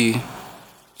 It's gonna be...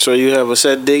 So you have a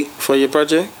set date for your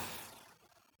project?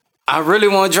 I really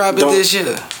want to drop it this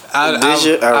year. I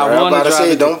want to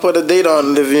say, don't put a date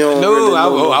on it if you don't. No,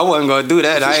 I wasn't going to do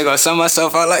that. I ain't going to sell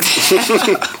myself out like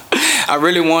that. I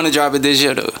really want to drop it this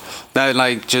year, though. That,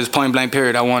 like, just point blank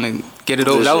period. I want to get it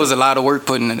over. That was a lot of work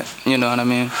putting in it. You know what I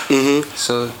mean?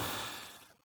 So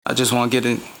I just want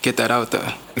to get that out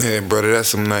there. Yeah, brother, that's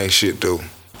some nice shit, though.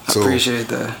 I appreciate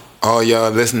that. All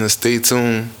y'all listening, stay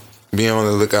tuned. Be on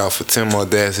the lookout for Tim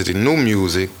Audacity new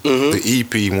music, the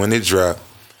EP when it drop.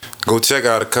 Go check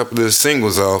out a couple of the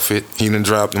singles off it. He done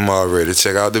dropped them already.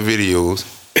 Check out the videos.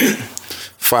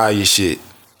 Fire shit.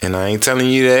 And I ain't telling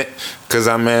you that because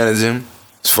I manage him.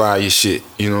 It's fire shit.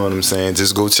 You know what I'm saying?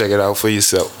 Just go check it out for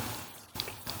yourself.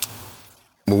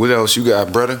 But what else you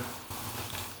got, brother?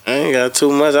 I ain't got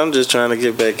too much. I'm just trying to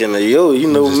get back in the yo. You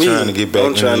know me. I'm trying to get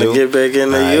back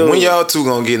in the yo. When y'all two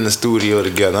gonna get in the studio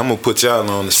together, I'm gonna put y'all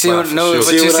on the spot. But you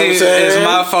see, it's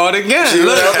my fault again. See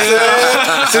what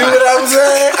I'm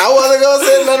saying? I wasn't gonna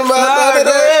say nothing about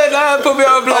that. Put me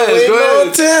on blast.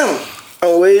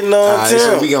 I'm waiting on Tim.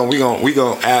 So we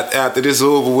gonna after this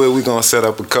over with, we gonna set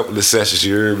up a couple of sessions,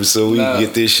 you heard me, so we can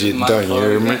get this shit done, you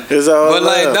heard me? It's all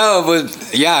I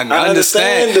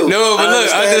understand.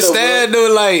 Understand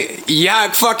though, like,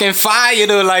 y'all fucking fire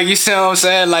though, like, you see what I'm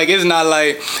saying? Like, it's not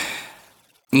like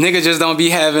nigga just don't be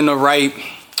having the right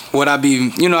what I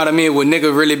be, you know what I mean? What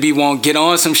nigga really be want get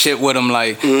on some shit with him,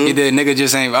 like, either nigga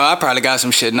just ain't, I probably got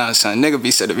some shit now, son. Nigga be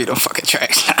said to be them fucking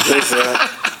tracks.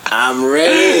 I'm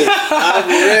ready.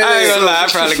 I ain't gonna lie, I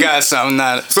probably got something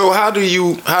now. So how do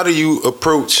you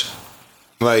approach,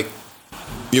 like,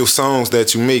 your songs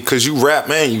that you make? Cause you rap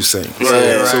and you sing.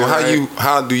 So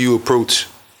how do you approach?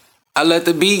 I let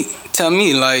the beat tell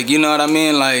me, like, you know what I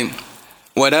mean? Like,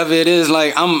 whatever it is,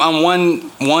 like, I'm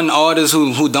one artist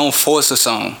who don't force a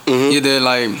song. Either,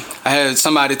 like, I had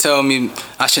somebody tell me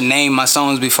I should name my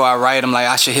songs before I write them. Like,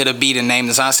 I should hit a beat and name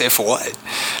the song. I said, for what?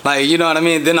 Like, you know what I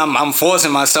mean? Then I'm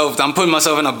forcing myself. I'm putting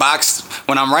myself in a box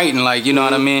when I'm writing, like, you know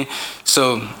what I mean?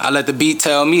 So I let the beat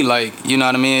tell me, like, you know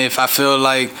what I mean? If I feel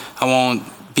like I want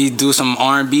do some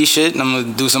R&B shit, I'm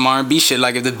gonna do some R&B shit.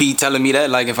 Like, if the beat telling me that,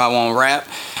 like, if I want rap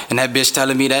and that bitch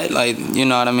telling me that, like, you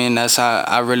know what I mean? That's how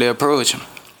I really approach them.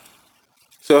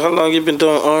 So how long you been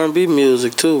doing R&B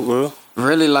music too, bro?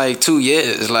 Really, like 2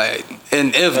 years, like,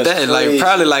 and if that's that, crazy. Like,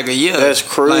 probably like a year. That's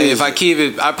crazy. Like, if I keep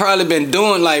it, I probably been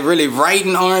doing, like, really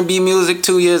writing R&B music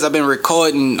 2 years. I've been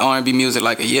recording R&B music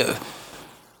like a year.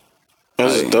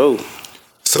 That's like, dope.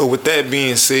 So with that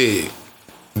being said,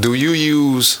 do you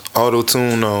use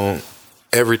auto-tune on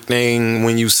everything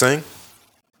when you sing?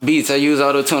 Beats, I use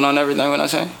auto-tune on everything when I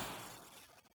sing.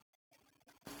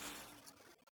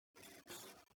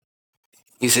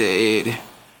 He said,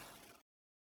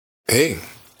 Hey.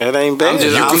 That ain't bad. I'm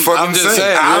just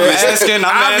saying. I'm asking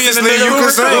Obviously, you can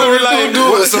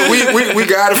sing. So we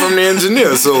got it from the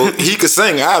engineer. So he could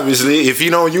sing. Obviously, if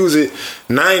you don't use it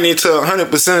 90 to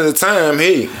 100% of the time,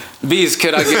 hey. Beats,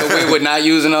 could I get away with not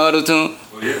using auto-tune?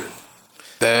 Oh, yeah.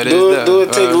 Do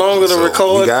it take longer to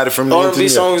record we got it from the R&B engineer.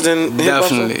 songs than hip-hop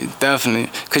songs? Definitely.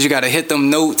 Cause you gotta hit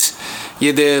them notes.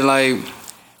 You did like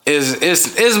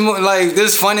it's more like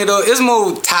this funny though. It's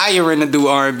more tiring to do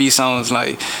R&B songs.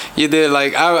 Like you did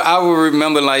like I would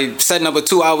remember like setting up a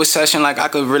 2-hour session. Like I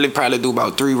could really probably do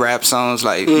about 3 rap songs.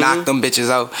 Like knock them bitches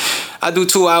out. I do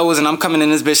 2 hours and I'm coming in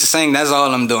this bitch to sing. That's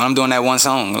all I'm doing. I'm doing that one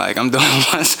song. Like I'm doing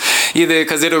one. Either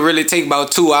because it'll really take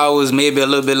about 2 hours, maybe a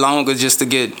little bit longer, just to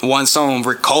get one song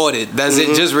recorded. That's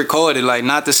it, just recorded. Like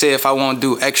not to say if I won't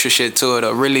do extra shit to it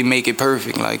or really make it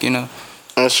perfect. Like you know.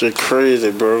 That shit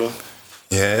crazy, bro.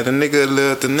 Yeah, the nigga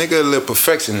a little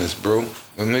perfectionist, bro.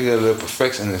 The nigga a little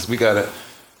perfectionist.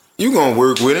 You gonna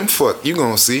work with him? Fuck, you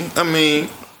gonna see. I mean,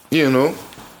 you know.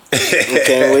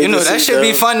 You know, that should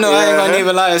be fun though. I ain't gonna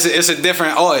even lie. It's a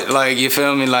different art. Like, you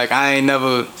feel me? Like, I ain't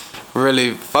never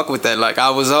really fuck with that. Like,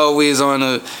 I was always on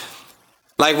a...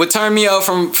 Like, what turned me out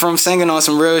from singing on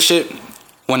some real shit,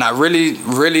 when I really,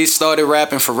 really started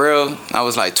rapping for real, I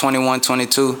was like 21,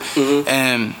 22.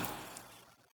 And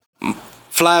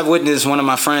Fly Witness, one of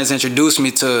my friends, introduced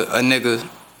me to a nigga,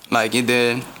 like he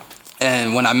did.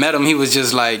 And when I met him, he was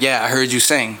just like, yeah, I heard you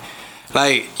sing.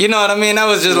 Like, you know what I mean? That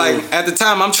was just like, at the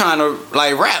time, I'm trying to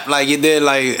like rap like you did,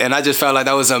 like, and I just felt like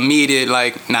that was immediate,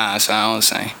 like, nah, so I don't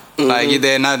sing. Like you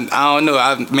did, and I don't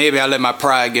know, maybe I let my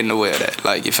pride get in the way of that.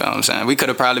 Like, you feel what I'm saying? We could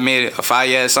have probably made a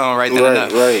fire-ass song right then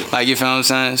and there. Like, you feel what I'm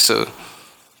saying? So.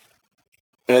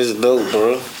 That's dope,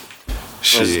 bro.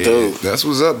 Shit, that's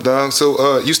what's up, dog.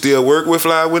 So, you still work with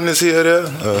Fly Witness here, there?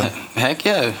 Heck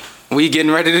yeah. We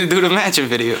getting ready to do the matching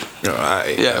video. All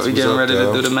right. Yeah, we getting ready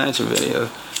to do the matching video.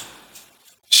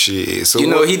 Shit. So you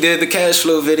know, he did the cash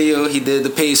flow video. He did the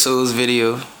pesos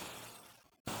video.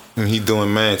 And he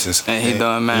doing mansions. And he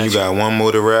doing mansions. You got one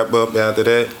more to wrap up after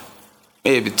that?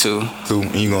 Maybe 2. 2.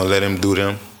 And you gonna let him do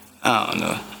them? I don't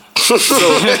know. So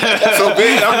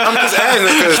big. I'm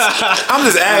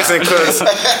just asking because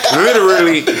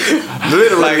literally,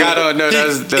 like I don't know.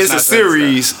 That's it's a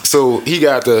series, so he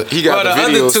got the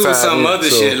other 2 tied some in, other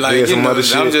so shit. Like you know,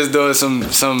 I'm just doing some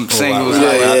singles.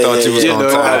 I thought you was gonna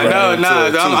talk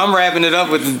about I'm wrapping it up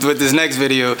with this next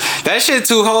video. That shit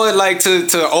too hard, like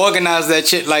to organize that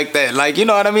shit like that. Like you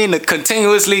know what I mean? To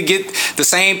continuously get the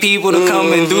same people to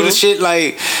come and do the shit.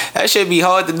 Like that shit be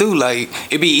hard to do. Like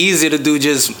it'd be easier to do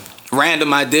just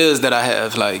random ideas that I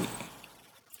have, like.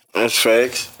 That's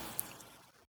facts.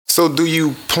 So do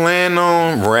you plan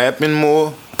on rapping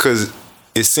more? Cause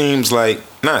it seems like,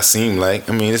 I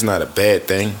mean, it's not a bad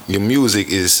thing. Your music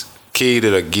is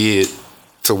catered or geared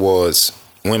towards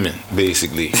women,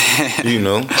 basically. You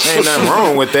know, ain't nothing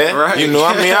wrong with that. Right. You know,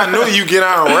 I mean, I know you get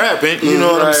out rapping. You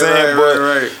know what I'm saying?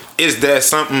 Right. Is that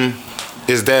something?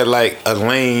 Is that like a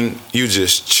lane you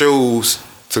just chose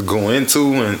to go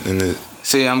into and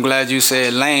See, I'm glad you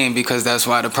said lane because that's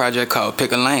why the project called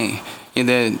Pick a Lane.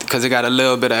 Because it got a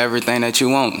little bit of everything that you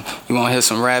want. You want to hear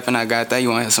some rapping? I got that. You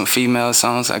want to hear some female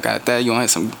songs? I got that. You want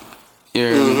to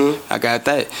hear some... I got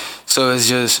that. So it's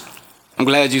just... I'm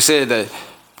glad you said that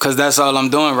because that's all I'm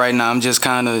doing right now. I'm just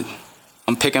kind of...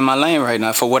 I'm picking my lane right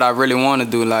now for what I really want to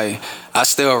do. Like, I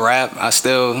still rap. I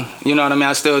still... You know what I mean?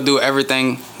 I still do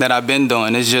everything that I've been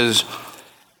doing. It's just...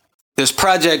 This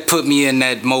project put me in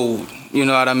that mode. You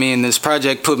know what I mean? This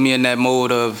project put me in that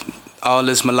mode of all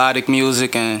this melodic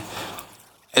music, and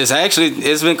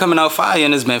it's been coming out fire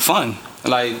and it's been fun.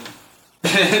 Like,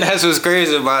 that's what's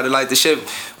crazy about it. Like, the shit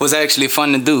was actually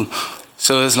fun to do.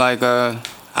 So it's like, I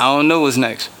don't know what's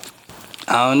next.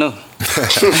 I don't know.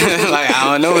 Like,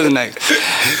 I don't know what's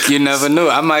next. You never know.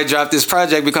 I might drop this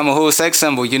project, become a whole sex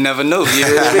symbol. You never know. You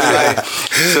know what I mean? Like,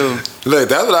 so, look,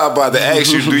 that's what I was about to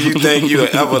ask you. Do you think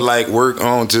you'll ever like work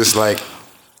on just like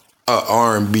a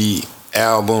R&B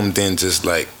album than just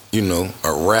like, you know,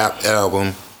 a rap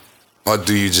album? Or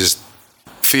do you just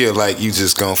feel like you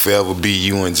just gonna forever be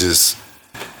you and just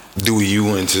do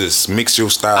you and just mix your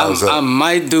styles up? I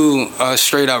might do a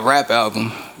straight up rap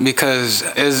album because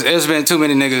it's been too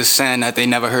many niggas saying that they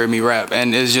never heard me rap,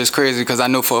 and it's just crazy because I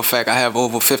know for a fact I have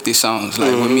over 50 songs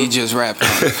like with me just rapping.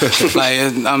 Like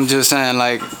I'm just saying,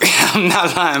 like I'm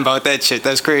not lying about that shit.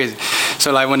 That's crazy.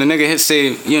 So like when the nigga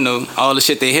say, you know, all the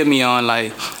shit they hit me on,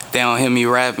 like they don't hear me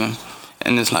rapping,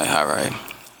 and it's like, all right.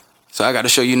 So I got to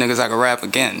show you niggas I can rap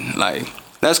again. Like,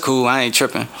 that's cool. I ain't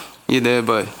tripping. You did,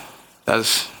 but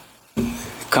that's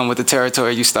come with the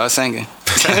territory. You start singing.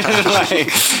 Like,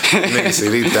 Niggas say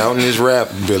they doubting his rap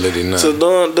ability now. So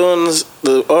doing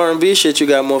the R&B shit, you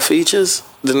got more features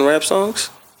than rap songs?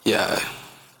 Yeah,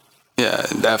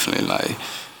 definitely. Like,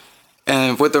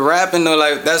 and with the rapping though,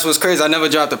 like that's what's crazy. I never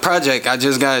dropped a project. I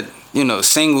just got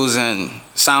singles and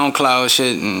SoundCloud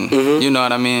shit, and you know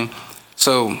what I mean.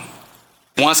 So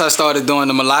once I started doing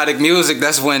the melodic music,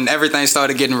 that's when everything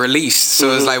started getting released.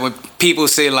 So it's like when people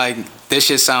say like this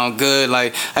shit sound good.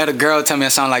 Like I had a girl tell me I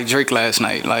sound like Drake last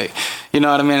night. Like, you know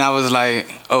what I mean? I was like,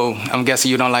 oh, I'm guessing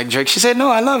you don't like Drake. She said, no,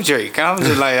 I love Drake. And I was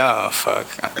just like, oh, fuck.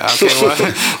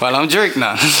 Okay, well, I'm Drake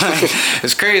now.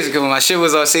 It's crazy because when my shit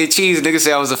was on Say Cheese, niggas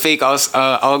say I was a fake August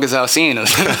Alsina.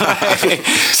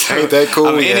 So, ain't that cool?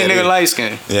 I'm any nigga light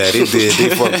skin. Yeah, they did.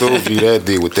 They fucked over you that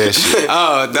day with that shit.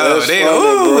 Oh,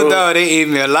 no, they ate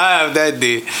me alive that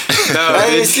day.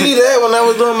 I ain't see that when I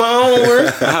was doing my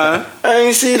homework. I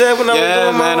ain't see that when I was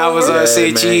doing my homework. I was on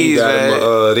Say Cheese,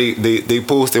 man. They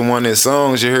posted one of their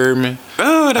songs, you heard me?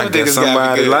 Oh, I guess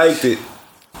somebody liked it,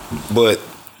 but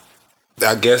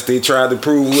I guess they tried to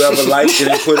prove whoever liked it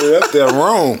and put it up there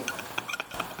wrong.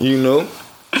 You know?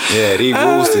 Yeah, they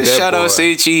roasted that shout boy. out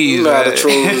Say Cheese. You know how the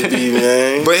trolls be,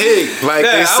 man. But hey, like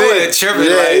they said,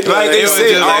 like they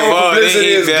said, all publicity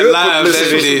is good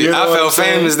publicity. You know I felt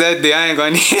famous that day. I ain't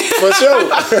gonna. For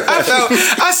sure.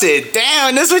 I said,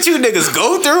 damn, this what you niggas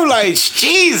go through? Like,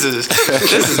 Jesus,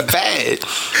 this is bad.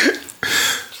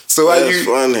 So that's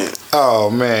funny. Oh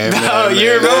man. Oh, you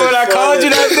remember when I called you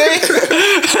that day?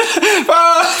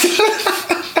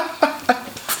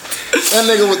 That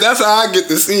nigga was. That's how I get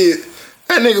to see it.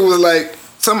 That nigga was like,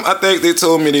 I think they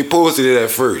told me they posted it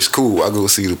at first. Cool, I go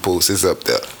see the post. It's up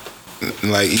there.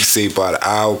 Like he said about an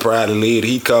hour prior to later,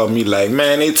 he called me like,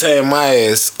 man, they tearing my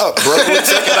ass up, bro. Go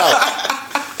check it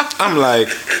out. I'm like,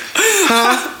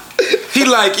 huh? He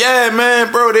like, yeah,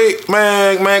 man, bro,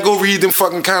 man, go read them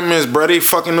fucking comments, bro. They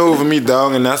fucking over me,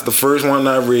 dog. And that's the first one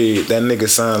I read. That nigga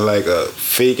sound like a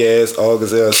fake ass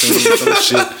August Alsina some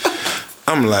shit.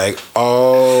 I'm like,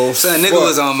 oh, so nigga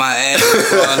was on my ass,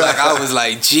 bro. Like I was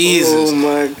like, Jesus. Oh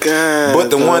my God. But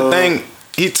the one thing,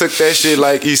 he took that shit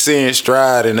like he saying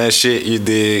stride and that shit, you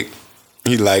dig.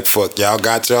 He like, fuck, y'all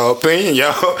got y'all opinion.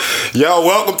 Y'all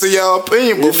welcome to y'all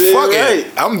opinion, but fuck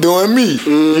it. I'm doing me.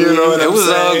 You know what I'm saying? It was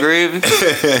all gravy.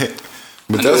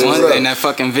 But that's one thing, that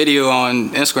fucking video on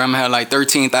Instagram had like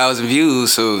 13,000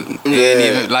 views, so it ain't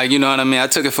even, like, you know what I mean? I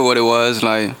took it for what it was,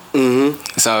 like,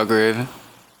 it's all gravy.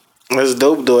 That's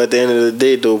dope though. At the end of the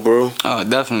day, though, bro. Oh,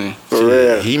 definitely. For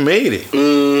real. He made it.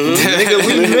 Nigga,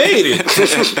 we made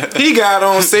it. He got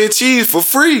on Say Cheese for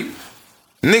free.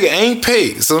 Nigga ain't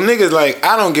paid. So niggas like,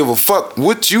 I don't give a fuck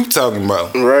what you talking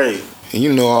about. Right.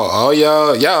 You know, all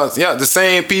y'all, the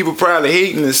same people probably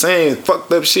hating the same fucked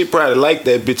up shit probably like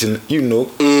that bitch, and you know,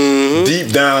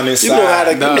 deep down inside. You know how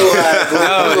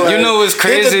to. You know what's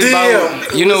crazy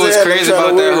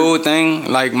about that whole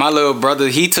thing? Like my little brother,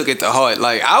 he took it to heart.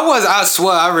 Like I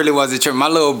swear, I really wasn't tripping. My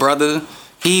little brother,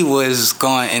 he was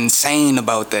going insane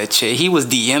about that shit. He was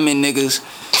DMing niggas.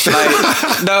 Like,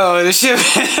 no, the shit.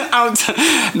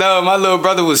 No, my little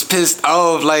brother was pissed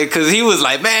off, like, cause he was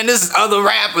like, man, this is other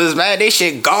rappers, man, they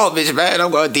shit garbage, man.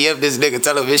 I'm gonna DM this nigga,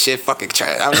 tell him this shit fucking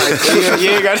trash. I'm like,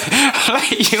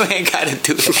 you ain't gotta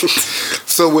do that.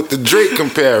 So with the Drake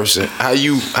comparison, how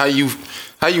you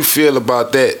feel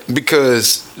about that?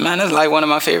 Because man, that's like one of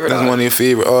my favorite. That's one of your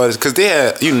favorite artists, cause they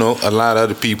had, you know, a lot of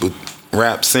other people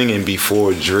rap singing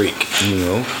before Drake, you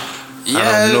know. Yeah.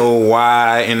 I don't know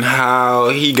why and how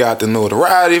he got the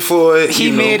notoriety for it.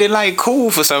 He made it like cool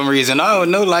for some reason. I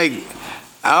don't know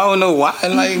why.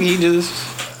 Like he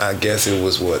just. I guess it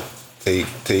was what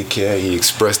take care. He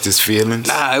expressed his feelings.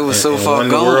 Nah, it was so far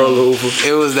gone.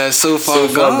 It was that so far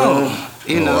gone.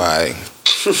 You know. Why?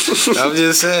 I'm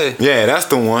just saying. Yeah, that's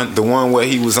the one where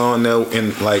he was on there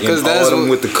in autumn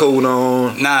with the coat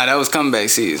on. Nah, that was comeback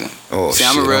season. Oh, see,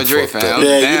 shit, I'm a real Drake fan.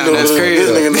 Damn, that's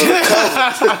crazy.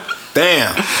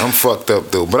 Damn, I'm fucked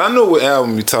up though. But I know what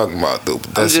album you talking about though.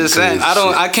 I'm just saying,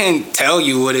 I can't tell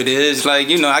you what it is. Like,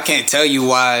 you know, I can't tell you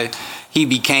why he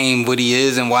became what he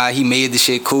is and why he made the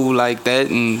shit cool like that,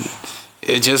 and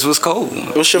it just was cool.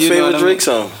 What's your favorite Drake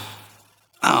song?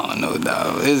 I don't know,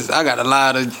 dog. I got a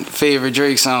lot of favorite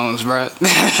Drake songs, bro.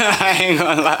 I ain't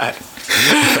gonna lie.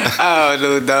 I don't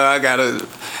know, dog.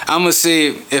 I'm gonna say,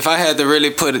 if I had to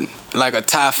really put like a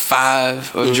top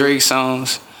 5 of Drake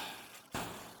songs,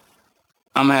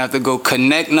 I'm gonna have to go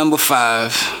Connect number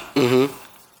 5.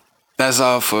 That's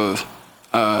all for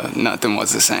Nothing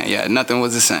Was the Same. Yeah, Nothing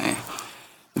Was the Same.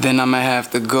 Then I'm gonna have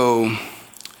to go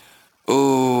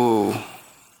Ooh.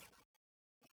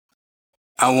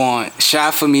 I want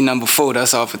Shot For Me #4.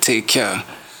 That's off of Take Care.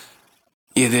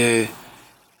 Either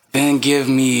Then Give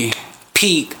Me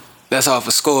Peak. That's off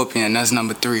of Scorpion. That's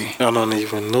number 3. I don't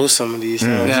even know some of these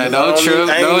songs. Yeah, don't trip.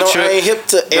 I ain't hip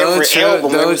to every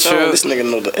album. Don't trip. This nigga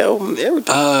know the album,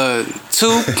 everything.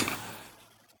 2.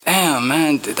 Damn,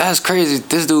 man, that's crazy.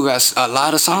 This dude got a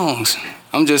lot of songs.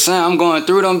 I'm just saying, I'm going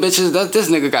through them bitches. This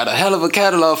nigga got a hell of a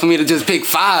catalog for me to just pick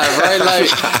 5, right? Like,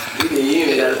 you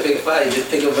ain't gotta pick 5. Just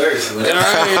pick a verse. right?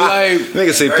 Like,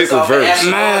 Nigga say pick a verse.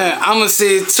 man, I'ma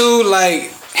say 2.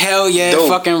 Like, Hell Yeah, Dope.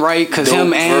 Fucking Right, cause Dope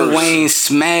him and verse. Wayne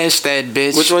smashed that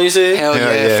bitch. Which one you said? Hell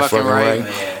Yeah, Fucking Right.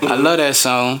 Right. I love that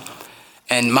song.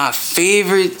 And my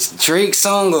favorite Drake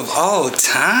song of all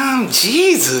time,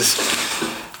 Jesus.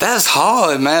 That's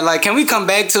hard, man. Like, can we come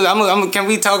back to? Can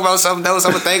we talk about something else?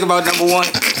 I'm gonna think about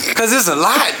 #1, cause it's a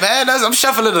lot, man. I'm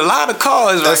shuffling a lot of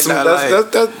cards right now.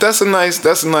 That's a nice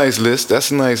list.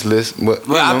 That's a nice list. But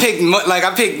I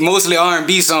picked mostly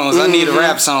R&B songs. I need a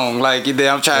rap song. Like,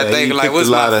 I'm trying to think like what's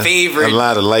my favorite. A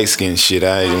lot of light skinned shit.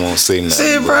 I ain't won't say nothing.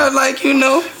 See, bro, like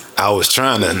I was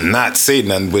trying to not say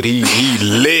nothing, but he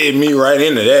led me right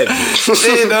into that bitch.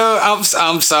 See, no,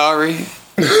 I'm sorry.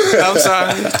 I'm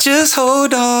sorry. Just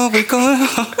hold on, we going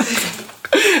home.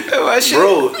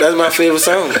 Bro, that's my favorite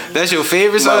song. That's your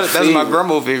favorite song? That's my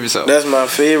grandma's favorite song. That's my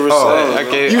favorite song.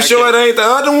 You sure it ain't the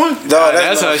other one? No,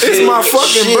 that's her shit. It's my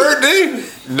fucking birthday.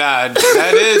 Nah,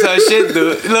 that is her shit,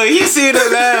 dude. Look, you see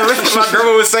that, man. My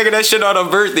grandma was singing that shit on her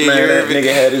birthday. Man, you that heard me?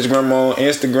 nigga had his grandma on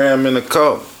Instagram in the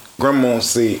car. Grandma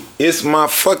said, "It's my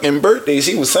fucking birthday."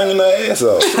 She was singing her ass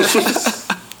off.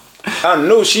 I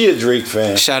know she a Drake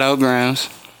fan. Shout out Grams.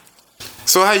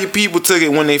 So how your people took it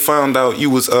when they found out you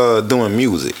was doing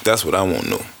music? That's what I want to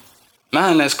know.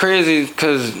 Man, that's crazy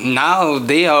because now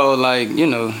they all like,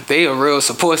 they a real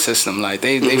support system. Like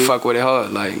they fuck with it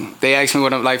hard. Like they asked me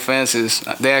what I'm like, for instance,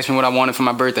 they asked me what I wanted for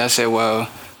my birthday. I said, well,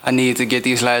 I need to get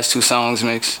these last 2 songs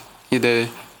mixed. They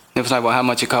was like, well, how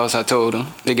much it costs? I told them.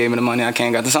 They gave me the money. I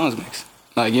can't got the songs mixed.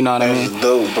 Like, you know what I mean? That's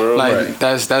dope, bro. Like Right.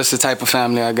 that's the type of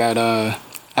family I got.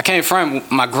 I came from.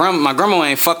 My grandma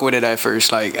ain't fuck with it at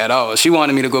first, like at all. She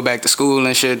wanted me to go back to school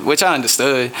and shit, which I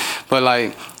understood. But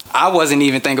like, I wasn't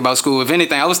even thinking about school. If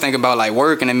anything, I was thinking about like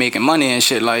working and making money and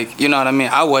shit. Like, you know what I mean?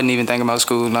 I wasn't even thinking about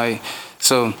school. Like,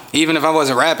 so even if I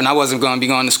wasn't rapping, I wasn't gonna be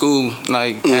going to school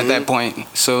like at that point.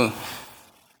 So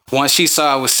once she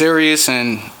saw I was serious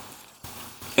and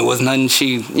it was nothing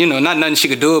not nothing she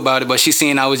could do about it, but she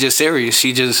seen I was just serious.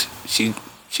 She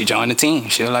joined the team.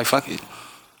 She was like, fuck it.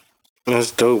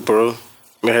 That's dope, bro.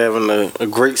 We're having a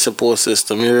great support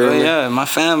system. You hear me? Yeah, my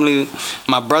family,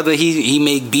 my brother, he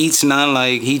make beats now.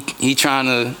 Like he trying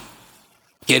to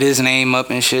get his name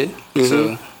up and shit.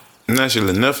 So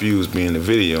Naturally enough, you was be in the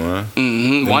video, huh?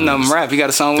 one of them rap. He got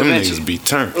a song with Them Mitch. niggas be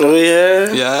turned. Oh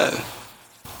yeah. Yeah.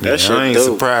 That shit I ain't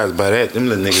dope. surprised by that. Them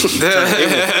little niggas be turned.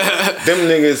 Them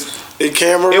niggas. The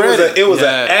camera It was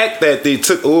Yeah. an act that they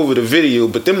took over the video,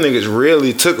 but them niggas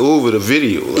really took over the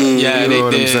video. Like, Yeah, you know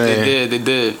what I'm saying? they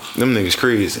did. Them niggas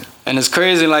crazy. And it's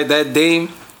crazy, like that day,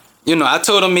 I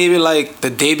told them maybe like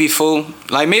the day before,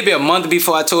 like maybe a month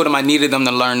before, I told them I needed them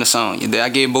to learn the song. I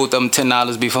gave both of them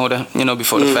 $10 before the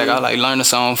fact. I was like, learn the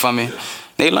song for me.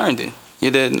 They learned it. They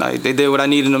did what I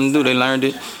needed them to do. They learned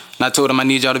it. And I told them I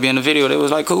need y'all to be in the video. They was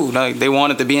like, cool. Like they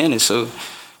wanted to be in it. So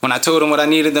when I told them what I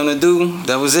needed them to do,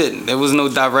 that was it. There was no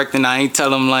directing. I ain't tell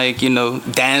them like,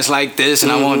 dance like this.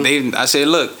 And I said,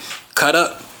 look, cut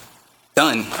up.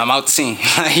 Done. I'm out the scene.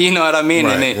 You know what I mean?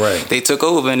 Right, And they took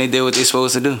over and they did what they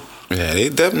supposed to do. Yeah, they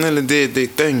definitely did their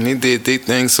thing. They did their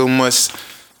thing so much.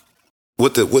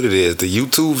 What it is? The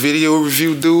YouTube video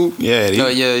review dude? Yeah,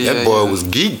 that boy was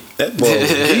geeked. That boy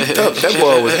was geeked up. That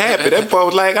boy was happy. That boy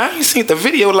was like, I ain't seen the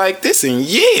video like this in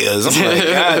years. I'm like,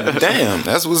 God damn,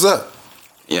 that's what's up.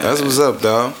 Yeah, That's what's up,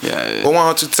 dog. Yeah. Well, why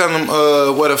don't you tell them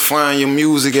where to find your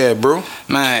music at, bro?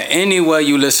 Man, anywhere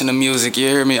you listen to music, you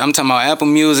hear me? I'm talking about Apple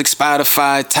Music,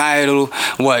 Spotify, Tidal,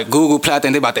 Google Play. I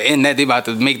think they about to end that. They about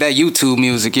to make that YouTube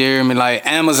music, you hear me? Like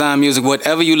Amazon Music,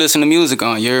 whatever you listen to music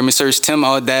on, you hear me? Search Tim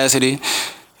Audacity.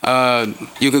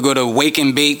 You could go to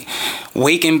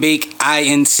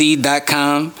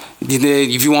wakeandbakeinc.com.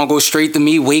 If you want to go straight to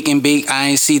me,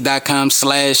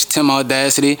 wakeandbakeinc.com/Tim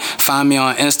Audacity. Find me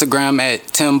on Instagram at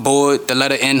Tim Boyd, the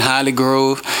letter N Holly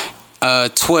Grove.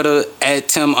 Twitter at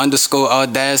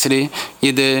Tim_Audacity.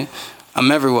 You did.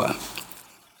 I'm everywhere.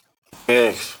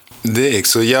 Yes. Dig.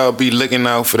 So y'all be looking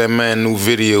out for that man new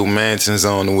video, Mansion's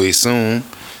on the way soon.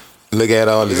 Look at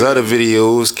all his other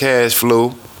videos, Cash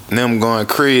Flow. Them going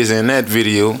crazy in that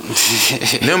video.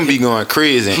 Them be going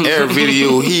crazy in every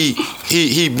video he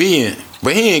be in.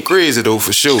 But he ain't crazy though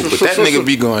for sure. But that nigga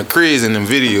be going crazy in them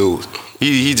videos.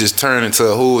 He just turned into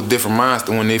a whole different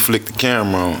monster when they flick the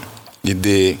camera on. You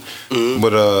dig?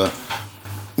 But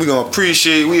we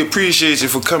appreciate you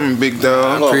for coming, big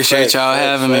dog. I appreciate y'all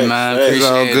having me, man. It's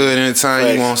all Appreciate good. it.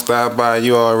 Anytime you want to stop by,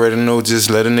 you already know. Just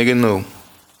let a nigga know.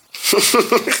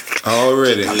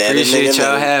 Already. Appreciate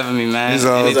y'all having me, man. It's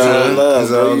all Anytime. good.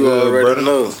 It's all You good, already brother.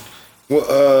 know.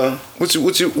 Well,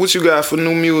 what you got for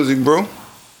new music, bro?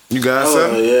 You got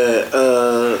something? Oh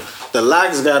yeah. The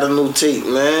Locks got a new tape,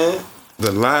 man.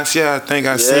 The Locks, yeah, I think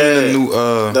I seen the new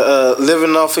the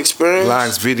Living Off Experience.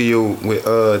 Locks video with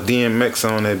DMX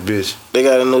on that bitch. They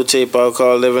got a new tape out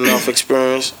called Living Off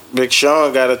Experience. Big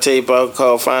Sean got a tape out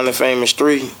called Finding Famous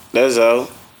 3. That's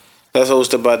out. That's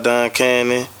hosted by Don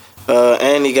Cannon.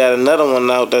 And he got another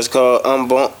one out that's called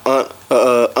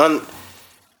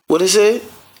what is it?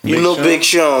 Big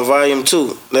Sean Volume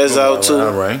 2. That's out too.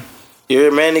 All right. You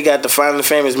hear, man? He got the Finding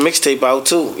Famous mixtape out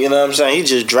too. You know what I'm saying? He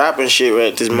just dropping shit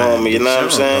right this moment. You know what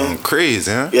I'm saying? Crazy,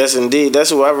 huh? Yes, indeed. That's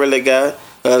who I really got.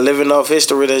 Living Off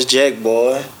History, that's Jack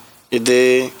Boy. You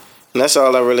dig? And that's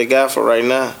all I really got for right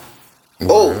now.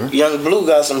 Oh, Young Blue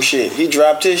got some shit. He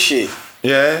dropped his shit.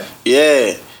 Yeah?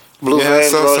 Yeah. Blue Yeah, I Van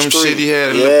saw Broad some Street. shit he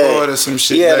had in the party, some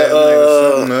shit Yeah, last night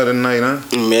or something the other night, huh?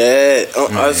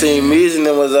 Yeah. I seen Meezy and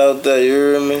them was out there, you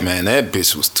hear me? Man, that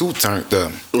bitch was too turned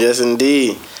up. Yes,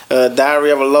 indeed.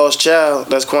 Diary of a Lost Child,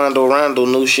 that's Quando Rondo,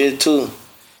 new shit too.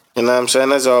 You know what I'm saying?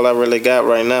 That's all I really got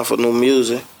right now for new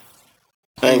music.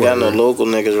 I ain't got no local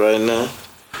niggas right now.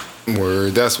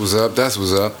 Word, that's what's up, that's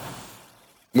what's up.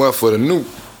 Well, for the new,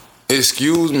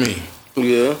 excuse me.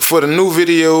 Yeah. For the new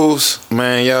videos,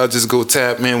 man, y'all just go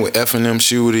tap in with F&M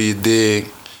Shooter, you dig?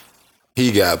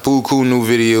 He got buku new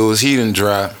videos, he done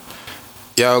drop.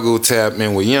 Y'all go tap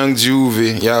in with Young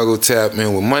Juvie, y'all go tap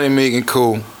in with Money Making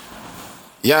Co.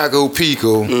 Y'all go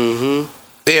Pico.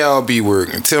 They all be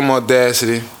working. Tim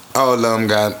Audacity, all of them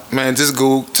got, man, just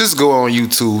go on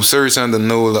YouTube, search under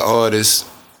Nola Artist.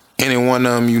 Any one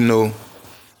of them you know.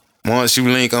 Once you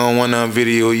link on one of them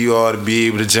video, you ought to be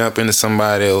able to jump into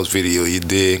somebody else's video, you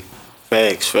dig?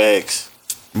 Facts.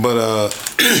 But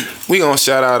we gonna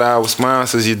shout out our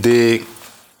sponsors, you dig?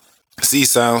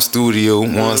 C-Sound Studio,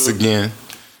 once again.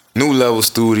 New Level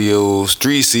Studios,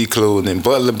 3C Clothing,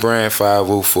 Butler Brand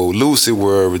 504, Lucid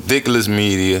World, Ridiculous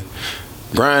Media,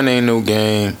 Brian Ain't No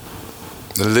Game.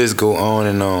 The list go on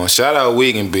and on. Shout out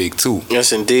Wig and Big too.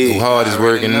 Yes, indeed. The hardest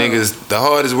working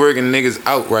niggas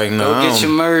out right now. Go get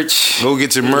your merch. Go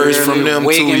get your merch from them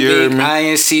too, you heard me?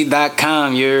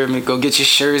 Inc.com, you heard me? Go get your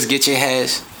shirts, get your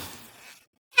hats.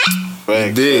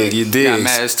 You dig. Got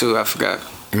masks too, I forgot.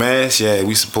 Masks, yeah,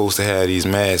 we supposed to have these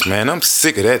masks, man. I'm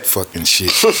sick of that fucking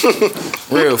shit.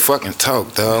 Real fucking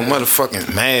talk, dog.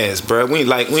 Motherfucking masks, bro. We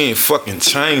ain't fucking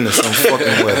China some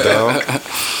fucking way, dog.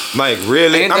 Like,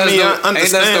 really? I understand.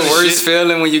 Ain't that the worst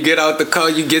feeling when you get out the car,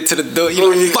 you get to the door, you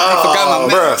like, fuck, I forgot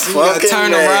my mask. You gotta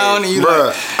turn around and you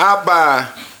like...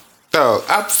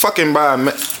 I fucking buy a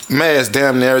mask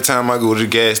damn near every time I go to the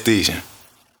gas station.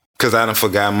 Cause I done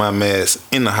forgot my mask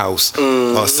in the house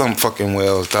or some fucking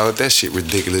wells, dog. That shit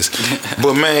ridiculous.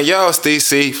 But man, y'all stay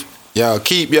safe. Y'all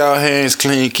keep y'all hands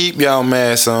clean. Keep y'all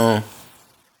masks on.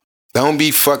 Don't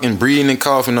be fucking breathing and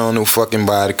coughing on no fucking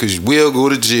body, cause you will go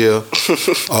to jail or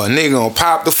a nigga gonna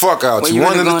pop the fuck out you. You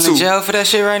One really of the going two. to jail for that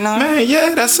shit right now? Man,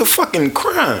 yeah, that's a fucking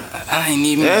crime. I ain't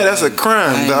even. Yeah, that's a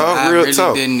crime, dog. I Real really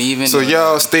talk. didn't even. So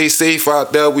y'all stay safe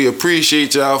out there. We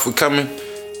appreciate y'all for coming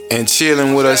and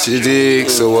chilling with us, you dig?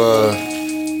 So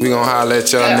we gonna holler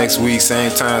at y'all next week, same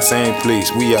time, same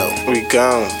place. We out. We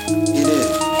gone.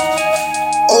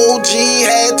 OG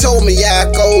had told me I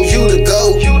go, you to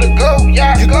go.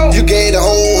 You gave the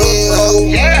whole hood hope.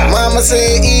 Mama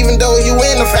said even though you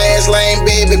in the fast lane,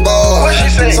 baby boy,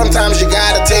 sometimes you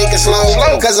gotta take it slow.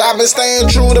 Cause I've been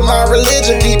staying true to my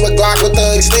religion, keep a Glock with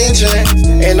the extension.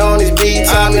 And on these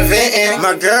beats I'm inventing.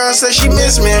 My girl said she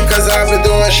miss me, cause I've been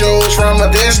doing shows from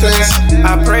a distance.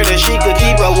 I pray that she could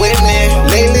keep up with me.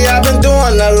 Lately I've been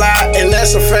doing a lot, and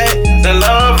that's a fact. The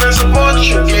love and support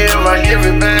you give, I give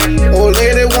it back. Old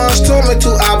lady once told me 2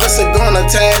 opposites gonna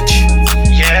attach.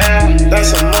 Yeah,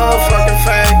 that's a motherfucking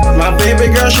fact. My baby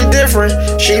girl, she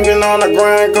different. She been on the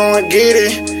grind, going get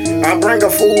it. I bring her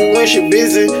food when she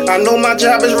busy. I know my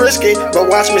job is risky, but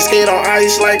watch me skate on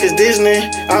ice like it's Disney.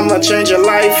 I'ma change your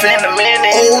life in a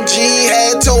minute. OG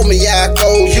had told me I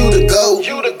go, you to go.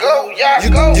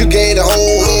 You gave the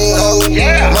whole hood hope.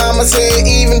 Mama said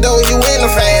even though you in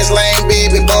the fast lane,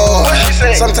 baby boy,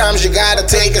 Sometimes you gotta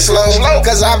take it slow.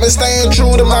 Cause I've been staying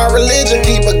true to my religion.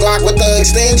 Keep a Glock with the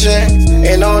extension.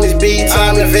 And on these beats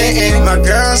I'm inventing. My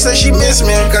girl says she miss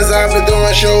me, cause I've been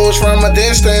doing shows from a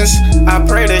distance. I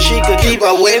pray that she could keep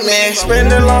up with me.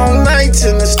 Spending long nights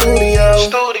in the studio.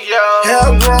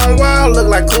 Hair grown wild, look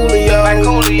like Coolio.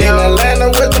 In Atlanta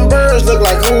with them birds, look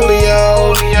like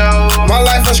Julio. My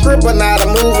life a script but not a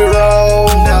movie role.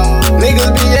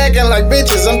 Niggas be acting like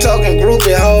bitches, I'm talking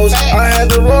groupie hoes. I had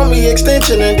to roll me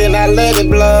extension and then I let it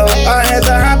blow. I had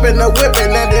to hop in the whip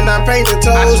and then I painted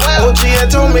toes. OG had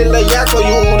told me, La Yako,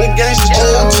 you on the gangsta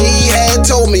show. OG had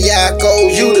told me, Yako,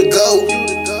 you the GOAT.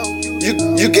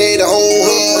 You gave the whole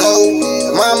hood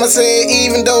hope. Mama said,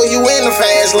 even though you in the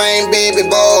fast lane, baby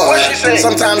boy,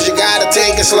 sometimes you gotta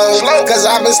take it slow. Cause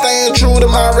I've been staying true to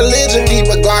my religion.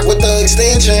 Keep a Glock with the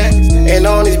extension. And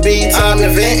on these beats I'm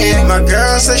inventing. My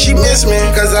girl said she miss me,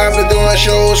 cause I've been doing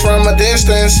shows from a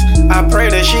distance. I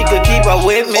pray that she could keep up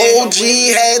with me. OG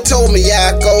had told me,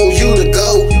 Yako, you the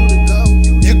GOAT.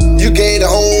 You gave the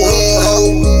whole hood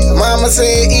hope. Mama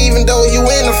said, even though you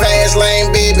in the fast lane,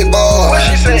 baby boy,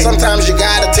 sometimes you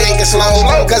gotta take it slow.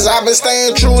 Cause I've been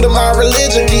staying true to my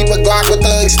religion. Keep a Glock with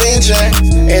the extension.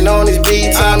 And on these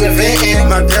beats I'm inventing.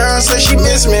 My girl said she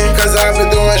miss me, cause I've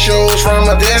been doing shows from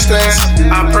a distance.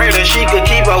 I pray that she could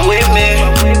keep up with